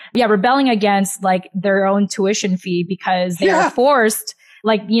rebelling. Yeah. Rebelling against like their own tuition fee because they are forced,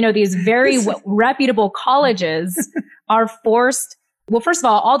 like, these very reputable colleges are forced. Well, first of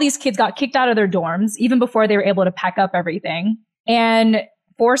all these kids got kicked out of their dorms even before they were able to pack up everything and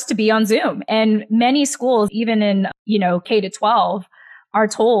forced to be on Zoom. And many schools, even in, K to 12, are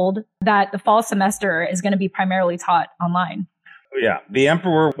told that the fall semester is going to be primarily taught online. Yeah. The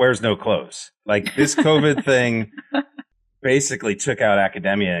emperor wears no clothes. Like this COVID thing basically took out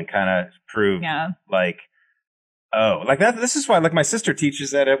academia and kind of proved like that. This is why, like, my sister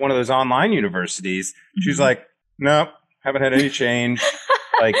teaches at one of those online universities. She's like, nope, haven't had any change.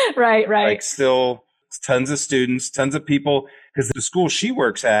 Like, right. Like still tons of students, tons of people. Because the school she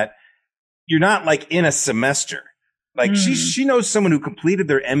works at, you're not like in a semester. Like she knows someone who completed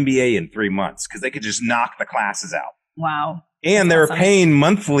their MBA in 3 months because they could just knock the classes out. Wow. And they're paying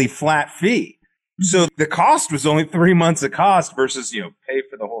monthly flat fee. So the cost was only 3 months of cost versus, pay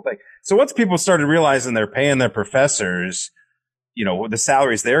for the whole thing. So once people started realizing they're paying their professors, the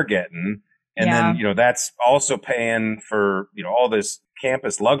salaries they're getting, and then, that's also paying for, all this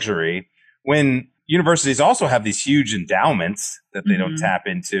campus luxury, when universities also have these huge endowments that they don't tap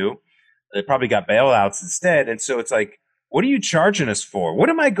into. They probably got bailouts instead. And so it's like, what are you charging us for? What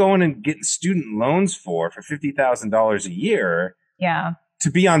am I going and getting student loans for $50,000 a year? Yeah.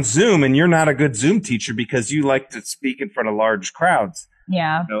 to be on Zoom and you're not a good Zoom teacher because you like to speak in front of large crowds.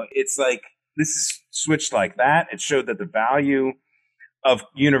 Yeah. It's like this is switched like that. It showed that the value of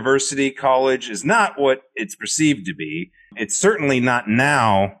university, college is not what it's perceived to be. It's certainly not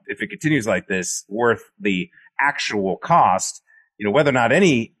now, if it continues like this, worth the actual cost. Whether or not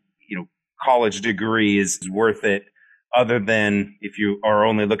any, college degree is worth it, other than if you are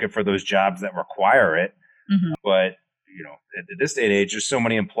only looking for those jobs that require it. Mm-hmm. But, at this day and age, there's so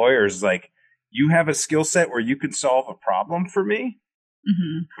many employers like, you have a skill set where you can solve a problem for me?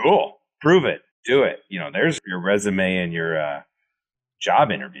 Mm-hmm. Cool. Prove it. Do it. There's your resume and your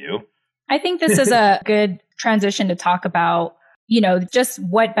job interview. I think this is a good transition to talk about, just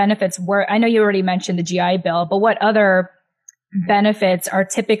what benefits were. I know you already mentioned the GI Bill, but what other benefits are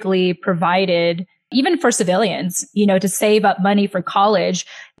typically provided, even for civilians, to save up money for college.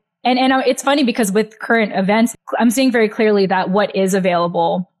 And it's funny because with current events, I'm seeing very clearly that what is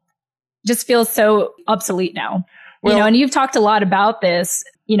available just feels so obsolete now. Well, and you've talked a lot about this,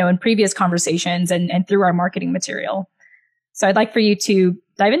 in previous conversations and through our marketing material. So I'd like for you to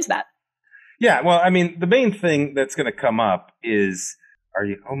dive into that. Yeah, well, the main thing that's going to come up is,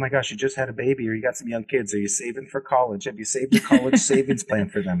 oh my gosh, you just had a baby or you got some young kids. Are you saving for college? Have you saved a college savings plan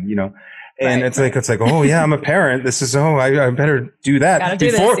for them? And it's like, oh yeah, I'm a parent. This is, I better do that. Gotta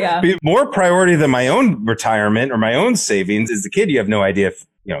do this, yeah. More priority than my own retirement or my own savings is the kid. You have no idea if,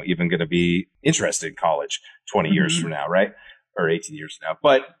 even going to be interested in college 20 years from now, right? Or 18 years from now.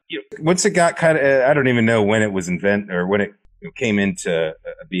 But once it got kind of, I don't even know when it was invented or when it came into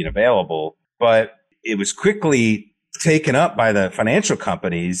being available, but it was quickly taken up by the financial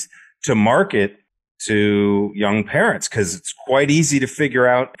companies to market to young parents, because it's quite easy to figure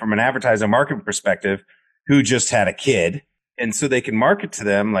out from an advertising marketing perspective who just had a kid. And so they can market to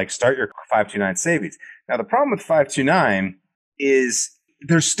them, like, start your 529 savings. Now, the problem with 529 is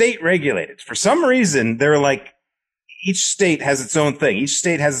they're state regulated. For some reason, they're like, each state has its own thing. Each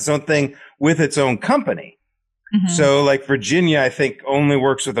state has its own thing with its own company. Mm-hmm. So like Virginia, I think, only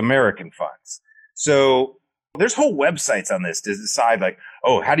works with American funds. So there's whole websites on this to decide, like,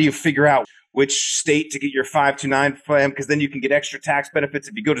 how do you figure out which state to get your 529 plan? Because then you can get extra tax benefits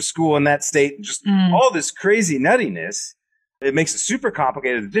if you go to school in that state, and just all this crazy nuttiness. It makes it super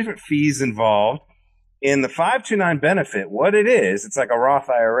complicated. The different fees involved in the 529 benefit. What it is, it's like a Roth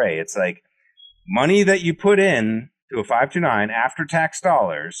IRA. It's like money that you put in to a 529 after tax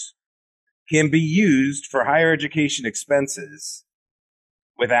dollars can be used for higher education expenses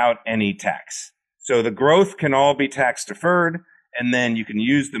without any tax. So the growth can all be tax deferred, and then you can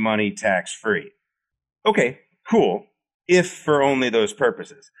use the money tax free. Okay, cool. If for only those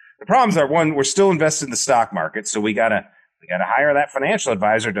purposes. The problems are, one, we're still invested in the stock market, so we gotta hire that financial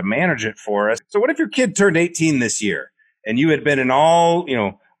advisor to manage it for us. So what if your kid turned 18 this year and you had been in all,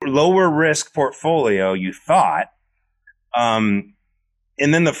 lower risk portfolio, you thought, and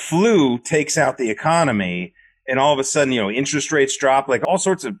then the flu takes out the economy, and all of a sudden, interest rates drop, like all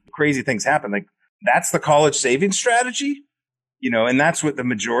sorts of crazy things happen. Like, that's the college savings strategy, and that's what the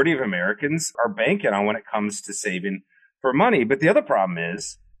majority of Americans are banking on when it comes to saving for money. But the other problem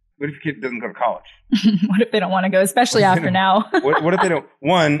is, what if your kid doesn't go to college? What if they don't want to go, especially after now? what if they don't?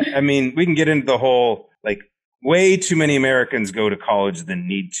 One, we can get into the whole, like, way too many Americans go to college than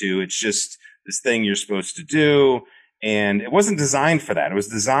need to. It's just this thing you're supposed to do. And it wasn't designed for that. It was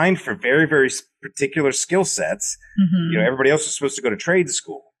designed for very, very particular skill sets. Mm-hmm. Everybody else was supposed to go to trade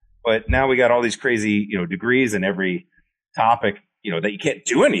school. But now we got all these crazy, degrees in every topic, that you can't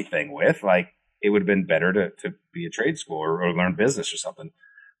do anything with. Like, it would have been better to be a trade school or learn business or something.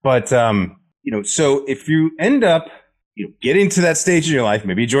 But, so if you end up, getting to that stage in your life,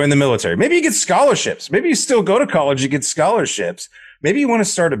 maybe you join the military, maybe you get scholarships, maybe you still go to college, you get scholarships, maybe you want to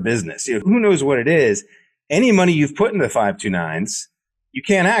start a business, who knows what it is. Any money you've put into the 529s, you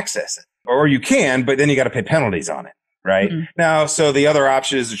can't access it, or you can, but then you got to pay penalties on it. Right. Mm-hmm. Now, so the other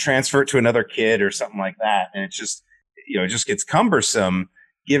option is to transfer it to another kid or something like that. And it's just, it just gets cumbersome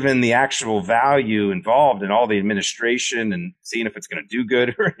given the actual value involved in all the administration and seeing if it's going to do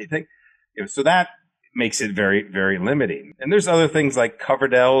good or anything. So that makes it very, very limiting. And there's other things like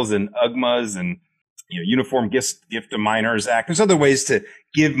Coverdell's and UGMA's and, Uniform Gift to Minors Act. There's other ways to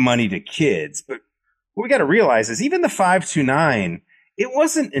give money to kids. But what we got to realize is even the 529, it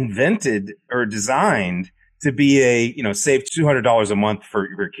wasn't invented or designed to be save $200 a month for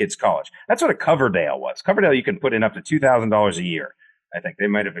your kid's college. That's what a Coverdell was. Coverdell, you can put in up to $2,000 a year. I think they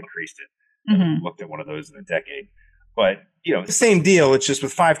might have increased it. Mm-hmm. Looked at one of those in a decade. But, the same deal. It's just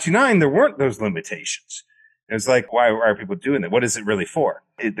with 529, there weren't those limitations. It's like, why are people doing that? What is it really for?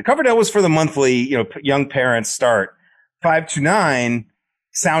 The Coverdell was for the monthly, young parents start. 529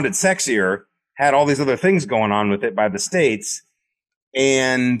 sounded sexier, had all these other things going on with it by the states.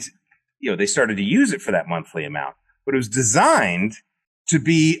 And, they started to use it for that monthly amount. But it was designed to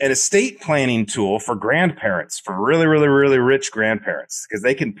be an estate planning tool for grandparents, for really, really, really rich grandparents, because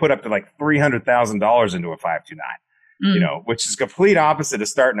they can put up to like $300,000 into a 529, which is complete opposite of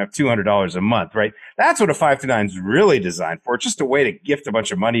starting at $200 a month, right? That's what a 529 is really designed for. It's just a way to gift a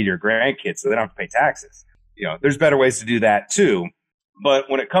bunch of money to your grandkids so they don't have to pay taxes. There's better ways to do that too. But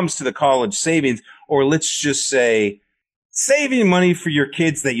when it comes to the college savings, or let's just say saving money for your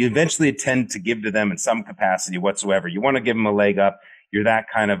kids that you eventually intend to give to them in some capacity whatsoever, you want to give them a leg up. You're that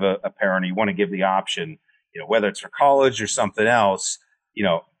kind of a parent. You want to give the option, whether it's for college or something else,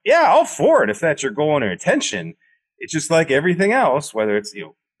 all for it if that's your goal and your intention. It's just like everything else, whether it's,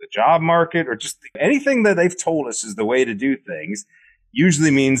 the job market or just anything that they've told us is the way to do things,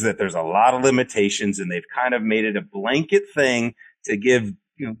 usually means that there's a lot of limitations and they've kind of made it a blanket thing to give,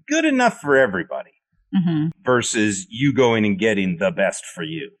 good enough for everybody versus you going and getting the best for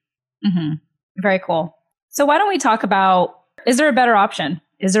you. Very cool. So why don't we talk about, is there a better option?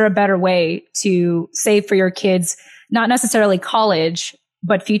 Is there a better way to save for your kids, not necessarily college,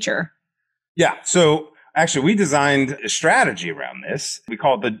 but future? Yeah. So actually, we designed a strategy around this. We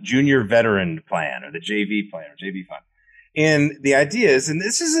call it the Junior Veteran Plan or the JV Plan or JV Fund. And the idea is, and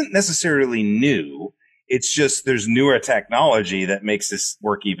this isn't necessarily new, it's just there's newer technology that makes this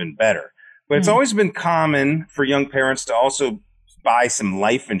work even better. But it's always been common for young parents to also buy some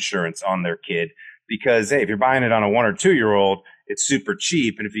life insurance on their kid because, hey, if you're buying it on a 1 or 2 year old, it's super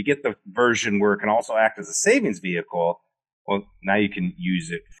cheap. And if you get the version where it can also act as a savings vehicle, well, now you can use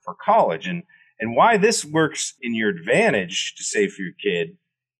it for college. And why this works in your advantage to save for your kid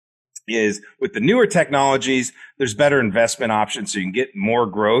is with the newer technologies, there's better investment options so you can get more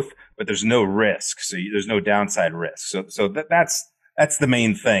growth, but there's no risk. So there's no downside risk. So that's the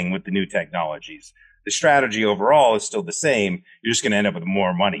main thing with the new technologies. The strategy overall is still the same. You're just going to end up with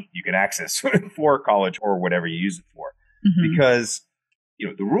more money you can access for college or whatever you use it for. Because,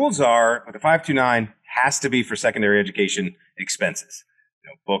 the rules are with the 529 has to be for secondary education expenses,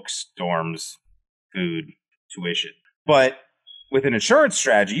 books, dorms, food, tuition. But with an insurance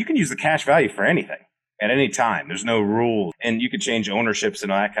strategy, you can use the cash value for anything at any time. There's no rule, and you can change ownerships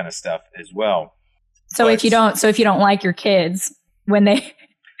and all that kind of stuff as well. So if you don't like your kids when they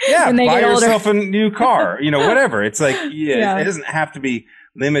when they buy get older, yourself a new car, whatever. It's like it doesn't have to be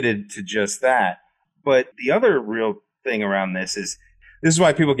limited to just that. But the other real thing around this is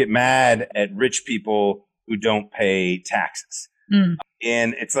why people get mad at rich people who don't pay taxes.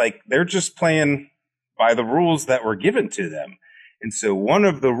 And it's like they're just playing by the rules that were given to them. And so one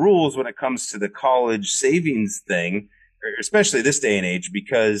of the rules when it comes to the college savings thing, especially this day and age,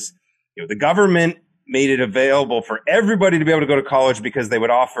 because the government made it available for everybody to be able to go to college because they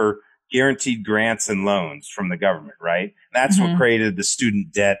would offer guaranteed grants and loans from the government, right? That's what created the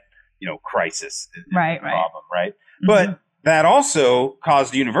student debt, crisis. Problem, right? But that also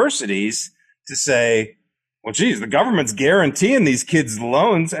caused universities to say, well, geez, the government's guaranteeing these kids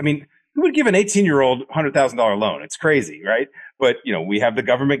loans. I mean, who would give an 18-year-old $100,000 loan? It's crazy, right? But, we have the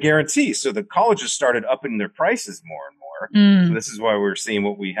government guarantee. So the colleges started upping their prices more and more. So this is why we're seeing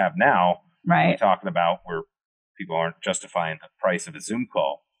what we have now. Right. We're talking about where people aren't justifying the price of a Zoom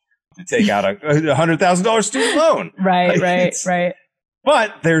call to take out a $100,000 student loan. Right.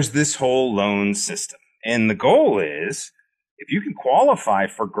 But there's this whole loan system. And the goal is, if you can qualify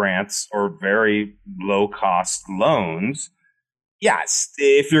for grants or very low cost loans, yes,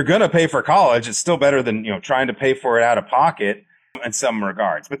 if you're going to pay for college, it's still better than, trying to pay for it out of pocket in some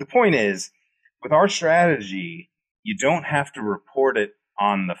regards. But the point is, with our strategy, you don't have to report it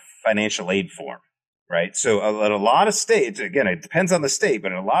on the financial aid form, right? So a lot of states, again, it depends on the state,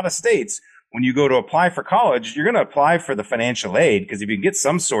 but in a lot of states, when you go to apply for college, you're going to apply for the financial aid because if you can get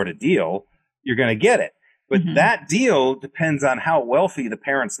some sort of deal, you're going to get it. But that deal depends on how wealthy the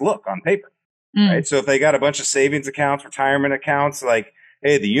parents look on paper. Right. So if they got a bunch of savings accounts, retirement accounts, like,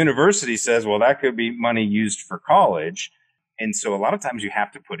 hey, the university says, well, that could be money used for college. And so a lot of times you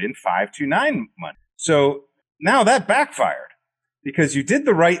have to put in 529 money. So now that backfired because you did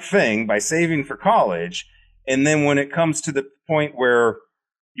the right thing by saving for college. And then when it comes to the point where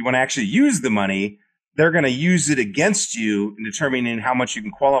you want to actually use the money, they're going to use it against you in determining how much you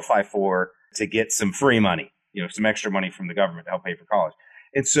can qualify for to get some free money, some extra money from the government to help pay for college.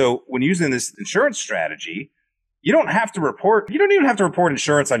 And so when using this insurance strategy, you don't even have to report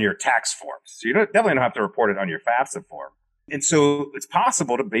insurance on your tax forms. So you definitely don't have to report it on your FAFSA form. And so it's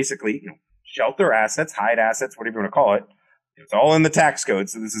possible to basically shelter assets, hide assets, whatever you want to call it. It's all in the tax code.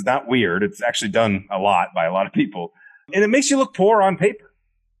 So this is not weird. It's actually done a lot by a lot of people. And it makes you look poor on paper.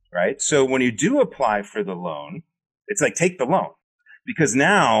 right? So when you do apply for the loan, it's like take the loan because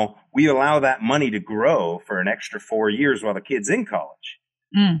now we allow that money to grow for an extra 4 years while the kid's in college.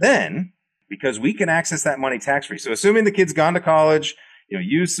 Then, because we can access that money tax-free. So assuming the kid's gone to college,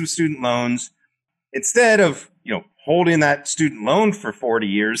 use some student loans, instead of, holding that student loan for 40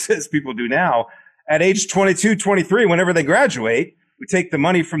 years, as people do now, at age 22, 23, whenever they graduate, we take the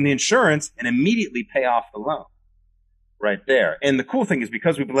money from the insurance and immediately pay off the loan right there. And the cool thing is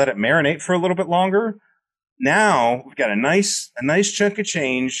because we've let it marinate for a little bit longer, now we've got a nice chunk of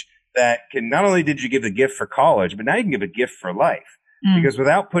change that can, not only did you give the gift for college, but now you can give a gift for life. Because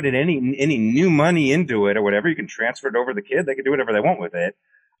without putting any new money into it or whatever, you can transfer it over to the kid. They can do whatever they want with it.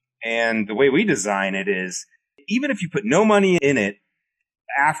 And the way we design it is, even if you put no money in it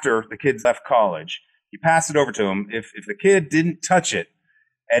after the kid's left college, you pass it over to them. If the kid didn't touch it,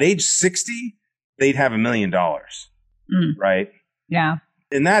 at age 60, they'd have $1 million, right? Yeah.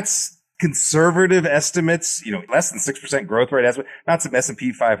 And that's conservative estimates, less than 6% growth rate, not some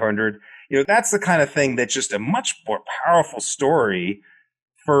S&P 500. That's the kind of thing that's just a much more powerful story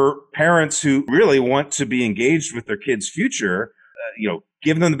for parents who really want to be engaged with their kids' future,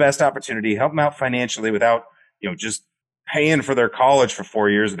 give them the best opportunity, help them out financially without, just paying for their college for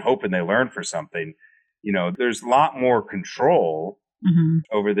 4 years and hoping they learn for something. There's a lot more control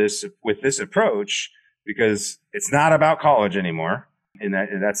over this with this approach because it's not about college anymore. And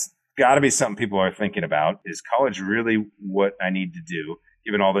that's got to be something people are thinking about. Is college really what I need to do,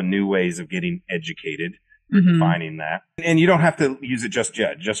 given all the new ways of getting educated, defining that? And you don't have to use it just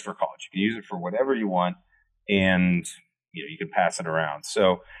for college. You can use it for whatever you want, and you can pass it around.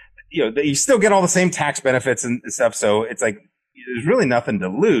 So, you still get all the same tax benefits and stuff. So it's like there's really nothing to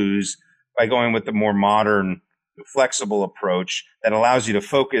lose by going with the more modern, flexible approach that allows you to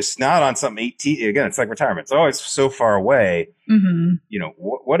focus not on something 18. Again, it's like retirement. It's always so far away.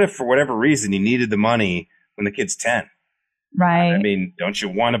 What if for whatever reason you needed the money when the kid's 10? Right. I mean, don't you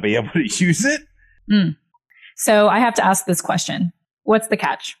want to be able to use it? So I have to ask this question. What's the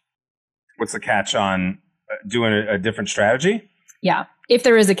catch? What's the catch on doing a different strategy? Yeah. If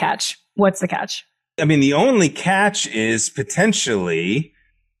there is a catch, what's the catch? I mean, the only catch is potentially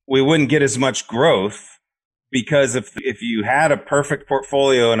we wouldn't get as much growth because if you had a perfect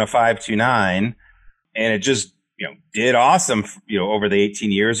portfolio in a 529 and it just, did awesome, over the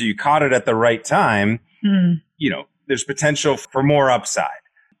 18 years, or you caught it at the right time, there's potential for more upside.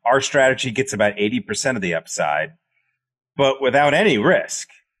 Our strategy gets about 80% of the upside, but without any risk.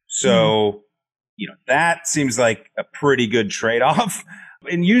 So, that seems like a pretty good trade-off.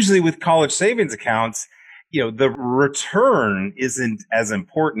 And usually with college savings accounts, the return isn't as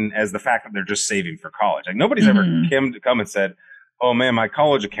important as the fact that they're just saving for college. Like nobody's ever come and said, "Oh man, my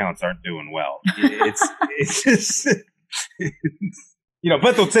college accounts aren't doing well." It's just,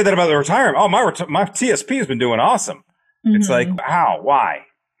 but they'll say that about the retirement. Oh, my TSP has been doing awesome. It's like, how? Why?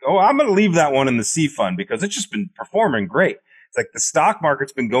 Oh, I'm going to leave that one in the C fund because it's just been performing great. It's like the stock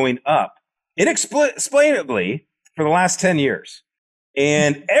market's been going up inexplicably for the last 10 years.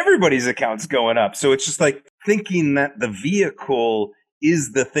 And everybody's account's going up. So it's just like thinking that the vehicle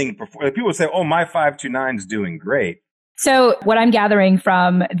is the thing. Like people say, oh, my 529 is doing great. So what I'm gathering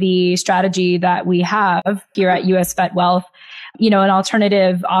from the strategy that we have here at US Vet Wealth, an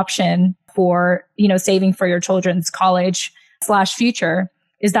alternative option for, saving for your children's college / future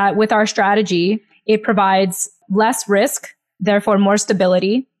is that with our strategy, it provides less risk, therefore more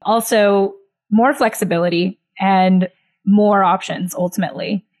stability, also more flexibility and more options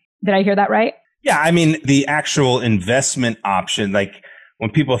ultimately. Did I hear that right? Yeah. I mean, the actual investment option, like when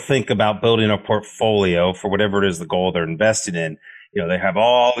people think about building a portfolio for whatever it is the goal they're invested in, they have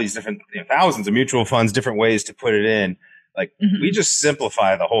all these different thousands of mutual funds, different ways to put it in. Like we just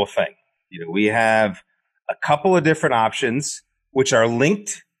simplify the whole thing. We have a couple of different options which are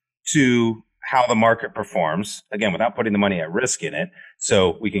linked to how the market performs, again, without putting the money at risk in it.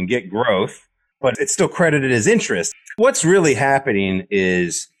 So we can get growth, but it's still credited as interest. What's really happening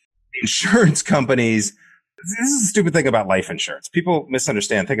is insurance companies, this is a stupid thing about life insurance. People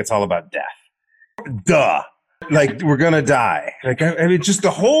misunderstand, think it's all about death. Duh. Like we're going to die. Like, I mean, just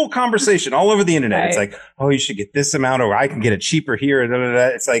the whole conversation all over the internet. Right. It's like, oh, you should get this amount or I can get it cheaper here. Da, da, da.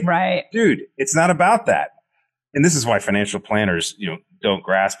 It's like, right. Dude, it's not about that. And this is why financial planners, don't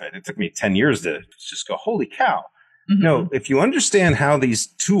grasp it. It took me 10 years to just go, holy cow. No, if you understand how these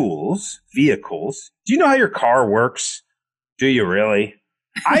tools, vehicles, do you know how your car works? Do you really?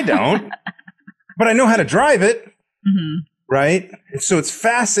 I don't, but I know how to drive it. Right. And so it's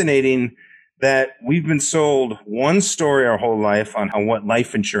fascinating that we've been sold one story our whole life on what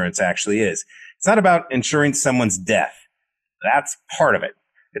life insurance actually is. It's not about insuring someone's death. That's part of it.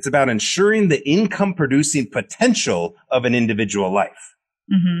 It's about ensuring the income producing potential of an individual life.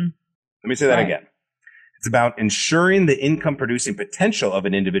 Mm-hmm. Let me say that again. It's about ensuring the income producing potential of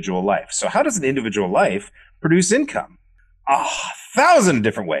an individual life. So how does an individual life produce income? 1,000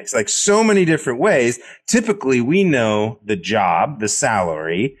 different ways, like so many different ways. Typically, we know the job, the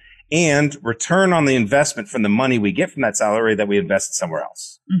salary, and return on the investment from the money we get from that salary that we invested somewhere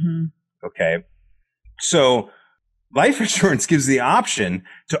else. Mm-hmm. Okay. So life insurance gives the option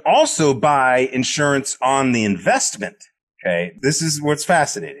to also buy insurance on the investment. Okay. This is what's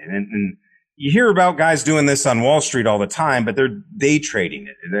fascinating. And you hear about guys doing this on Wall Street all the time, but they're day trading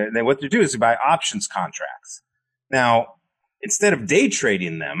it. What they do is they buy options contracts. Now, instead of day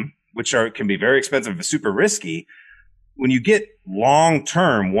trading them, which can be very expensive and super risky, when you get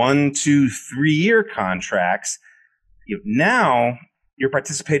long-term 1, 2, 3-year contracts, now you're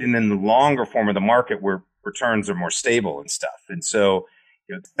participating in the longer form of the market where returns are more stable and stuff. And so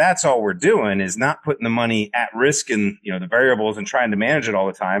that's all we're doing, is not putting the money at risk in the variables and trying to manage it all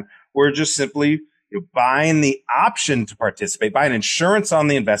the time. We're just simply buying the option to participate, buying insurance on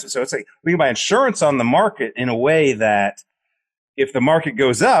the investment. So it's like we can buy insurance on the market in a way that if the market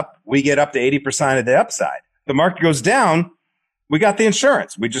goes up, we get up to 80% of the upside. The market goes down, we got the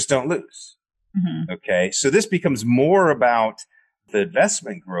insurance. We just don't lose. Mm-hmm. Okay. So this becomes more about the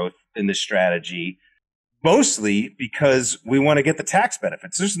investment growth in the strategy, mostly because we want to get the tax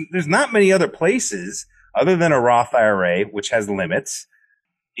benefits. There's not many other places other than a Roth IRA, which has limits,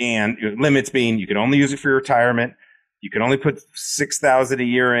 and limits being you can only use it for your retirement. You can only put $6,000 a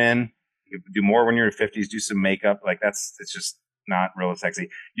year in. You can do more when you're in your 50s, do some makeup. Like it's just not real sexy.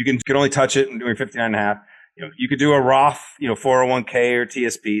 You can only touch it when you're 59 and a half. You could do a Roth, 401k or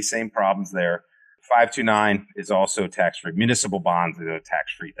TSP, same problems there. 529 is also tax-free. Municipal bonds is a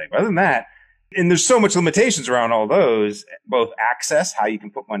tax-free thing. But other than that, and there's so much limitations around all those, both access, how you can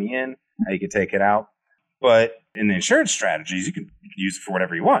put money in, how you can take it out. But in the insurance strategies, you can use it for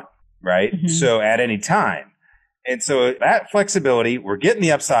whatever you want, right? Mm-hmm. So at any time. And so that flexibility, we're getting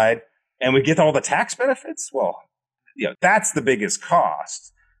the upside and we get all the tax benefits. Well, that's the biggest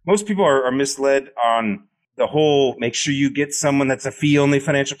cost. Most people are misled on the whole, make sure you get someone that's a fee-only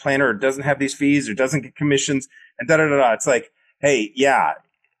financial planner or doesn't have these fees or doesn't get commissions and da-da-da-da. It's like, hey, yeah,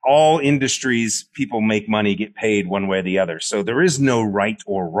 all industries, people make money, get paid one way or the other. So there is no right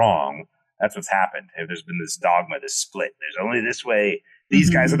or wrong. That's what's happened. There's been this dogma, this split. There's only this way. These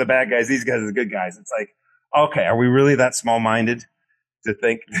guys are the bad guys. These guys are the good guys. It's like, okay, are we really that small-minded to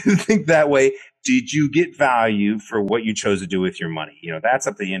think that way? Did you get value for what you chose to do with your money? That's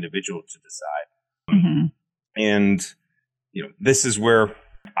up to the individual to decide. Mm-hmm. And, this is where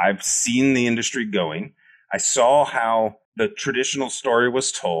I've seen the industry going. I saw how the traditional story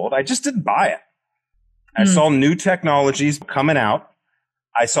was told. I just didn't buy it. I saw new technologies coming out.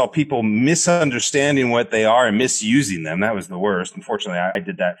 I saw people misunderstanding what they are and misusing them. That was the worst. Unfortunately, I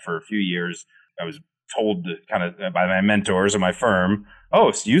did that for a few years. I was told by my mentors or my firm,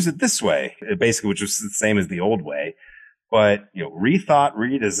 use it this way, basically, which was the same as the old way. But, rethought,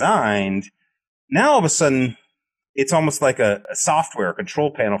 redesigned. Now, all of a sudden, it's almost like a software, a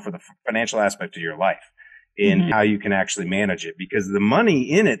control panel for the financial aspect of your life in how you can actually manage it. Because the money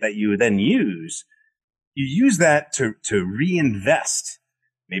in it that you then you use that to reinvest.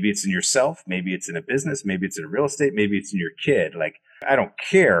 Maybe it's in yourself. Maybe it's in a business. Maybe it's in real estate. Maybe it's in your kid. Like, I don't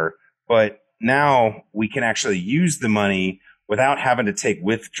care. But now we can actually use the money without having to take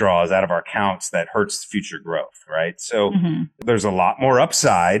withdrawals out of our accounts that hurts future growth, right? So there's a lot more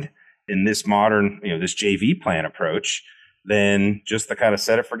upside in this modern, this JV plan approach than just the kind of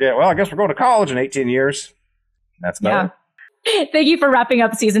set it, forget. Well, I guess we're going to college in 18 years. That's better. Yeah. Thank you for wrapping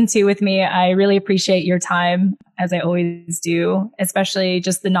up season 2 with me. I really appreciate your time, as I always do, especially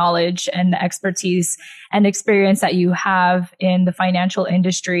just the knowledge and the expertise and experience that you have in the financial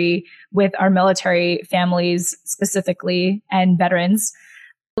industry with our military families specifically and veterans.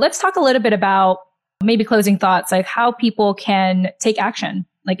 Let's talk a little bit about maybe closing thoughts, like how people can take action.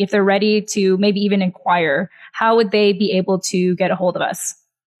 Like if they're ready to maybe even inquire, how would they be able to get a hold of us?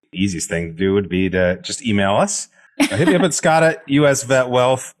 The easiest thing to do would be to just email us. Hit me up at Scott at US Vet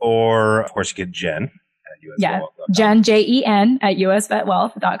Wealth, or of course you get Jen at usvetwealth.com. Jen, Jen at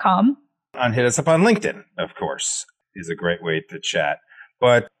usvetwealth.com. And hit us up on LinkedIn, of course, is a great way to chat.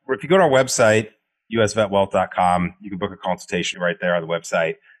 But if you go to our website, usvetwealth.com, you can book a consultation right there on the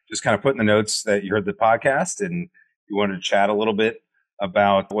website. Just kind of put in the notes that you heard the podcast and you wanted to chat a little bit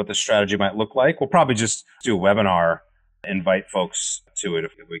about what the strategy might look like. We'll probably just do a webinar, invite folks to it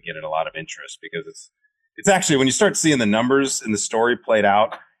if we get a lot of interest, because it's actually, when you start seeing the numbers and the story played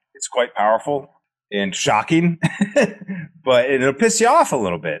out, it's quite powerful. and shocking, but it'll piss you off a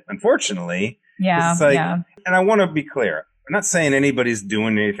little bit, unfortunately. Yeah. It's like, yeah. and I want to be clear. I'm not saying anybody's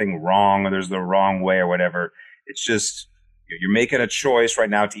doing anything wrong or there's the wrong way or whatever. It's just you're making a choice right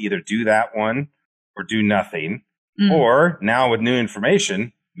now to either do that one or do nothing. Or now with new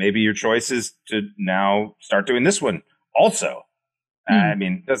information, maybe your choice is to now start doing this one also. I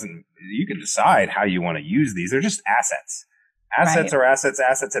mean, you can decide how you want to use these. They're just assets. Assets are assets.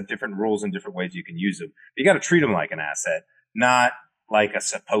 Assets have different rules and different ways you can use them. You got to treat them like an asset, not like a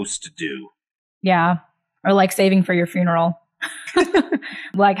supposed to do. Yeah. Or like saving for your funeral,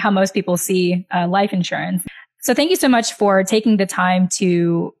 like how most people see life insurance. So thank you so much for taking the time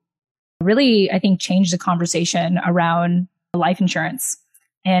to really, I think, change the conversation around life insurance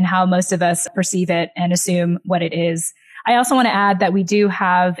and how most of us perceive it and assume what it is. I also want to add that we do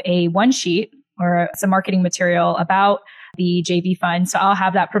have a one sheet or some marketing material about the JV fund. So I'll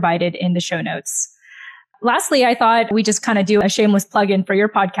have that provided in the show notes. Lastly, I thought we just kind of do a shameless plug-in for your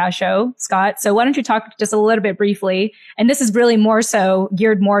podcast show, Scott. So why don't you talk just a little bit briefly? And this is really more so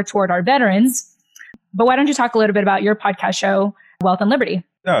geared more toward our veterans. But why don't you talk a little bit about your podcast show, Wealth and Liberty?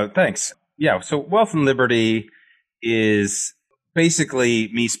 Oh, thanks. Yeah. So Wealth and Liberty is basically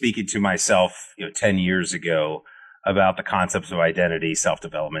me speaking to myself, 10 years ago about the concepts of identity,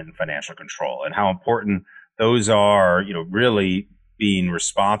 self-development, and financial control, and how important those are, really being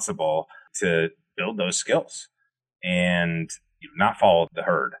responsible to build those skills and not follow the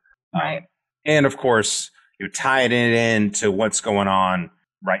herd. Right. And of course, tying it into what's going on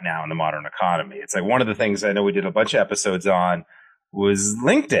right now in the modern economy. It's like one of the things I know we did a bunch of episodes on was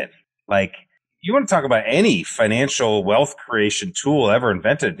LinkedIn. Like, you want to talk about any financial wealth creation tool ever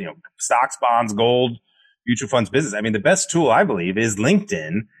invented, stocks, bonds, gold, mutual funds, business. I mean, the best tool, I believe, is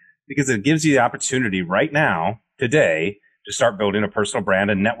LinkedIn, because it gives you the opportunity right now, today, to start building a personal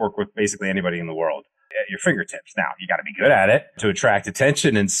brand and network with basically anybody in the world at your fingertips. Now, you got to be good at it to attract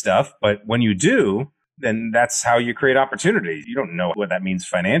attention and stuff. But when you do, then that's how you create opportunities. You don't know what that means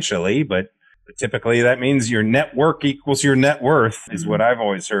financially, but typically that means your network equals your net worth is what I've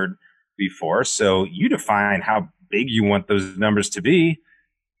always heard before. So you define how big you want those numbers to be.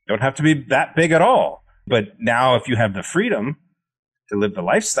 Don't have to be that big at all. But now if you have the freedom to live the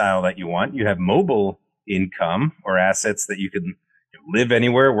lifestyle that you want, you have mobile income or assets that you can live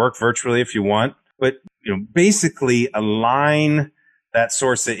anywhere, work virtually if you want, but basically align that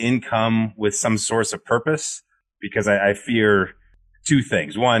source of income with some source of purpose, because I fear two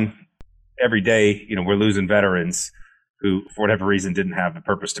things. One, every day, we're losing veterans who, for whatever reason, didn't have the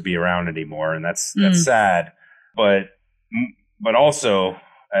purpose to be around anymore. And that's sad. But also,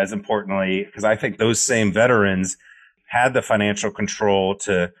 as importantly, because I think those same veterans had the financial control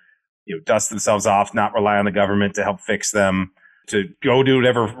to dust themselves off, not rely on the government to help fix them, to go do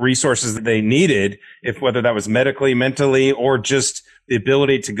whatever resources that they needed, if whether that was medically, mentally, or just the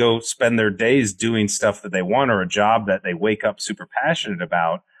ability to go spend their days doing stuff that they want or a job that they wake up super passionate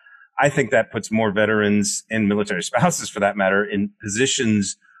about. I think that puts more veterans and military spouses, for that matter, in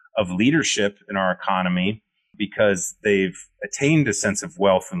positions of leadership in our economy because they've attained a sense of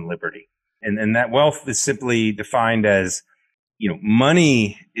wealth and liberty. And that wealth is simply defined as,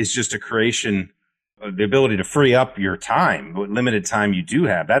 money is just a creation of the ability to free up your time, what limited time you do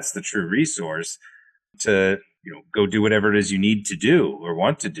have. That's the true resource to, go do whatever it is you need to do or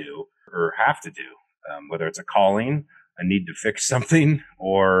want to do or have to do, whether it's a calling, a need to fix something,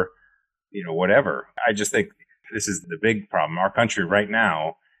 or, whatever. I just think this is the big problem. Our country right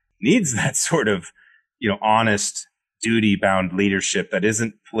now needs that sort of, honest, duty-bound leadership that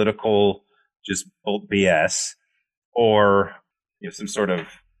isn't political, just BS, or some sort of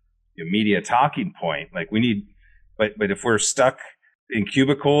media talking point. Like we need, but if we're stuck in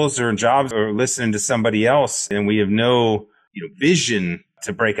cubicles or in jobs or listening to somebody else, and we have no vision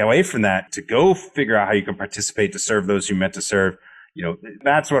to break away from that, to go figure out how you can participate to serve those you meant to serve,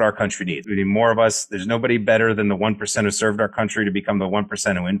 that's what our country needs. We need more of us. There's nobody better than the 1% who served our country to become the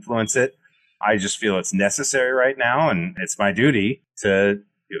 1% who influence it. I just feel it's necessary right now, and it's my duty to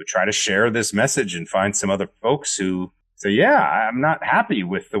try to share this message and find some other folks who say, yeah, I'm not happy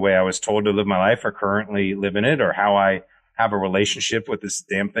with the way I was told to live my life or currently live in it, or how I have a relationship with this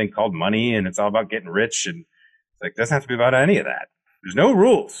damn thing called money, and it's all about getting rich. And it's like, it doesn't have to be about any of that. There's no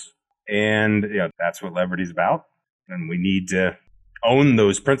rules. And that's what Liberty is about. And we need to own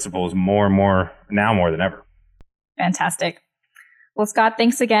those principles more and more now, more than ever. Fantastic. Well, Scott,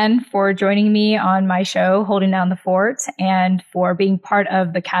 thanks again for joining me on my show, Holding Down the Fort, and for being part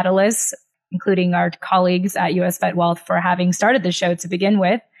of the catalyst, including our colleagues at US Vet Wealth for having started the show to begin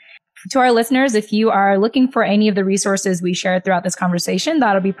with. To our listeners, if you are looking for any of the resources we shared throughout this conversation,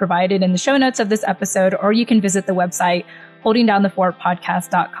 that'll be provided in the show notes of this episode, or you can visit the website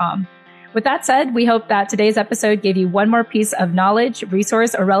holdingdownthefortpodcast.com. With that said, we hope that today's episode gave you one more piece of knowledge,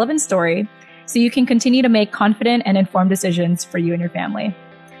 resource, or relevant story so you can continue to make confident and informed decisions for you and your family.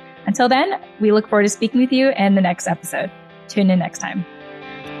 Until then, we look forward to speaking with you in the next episode. Tune in next time.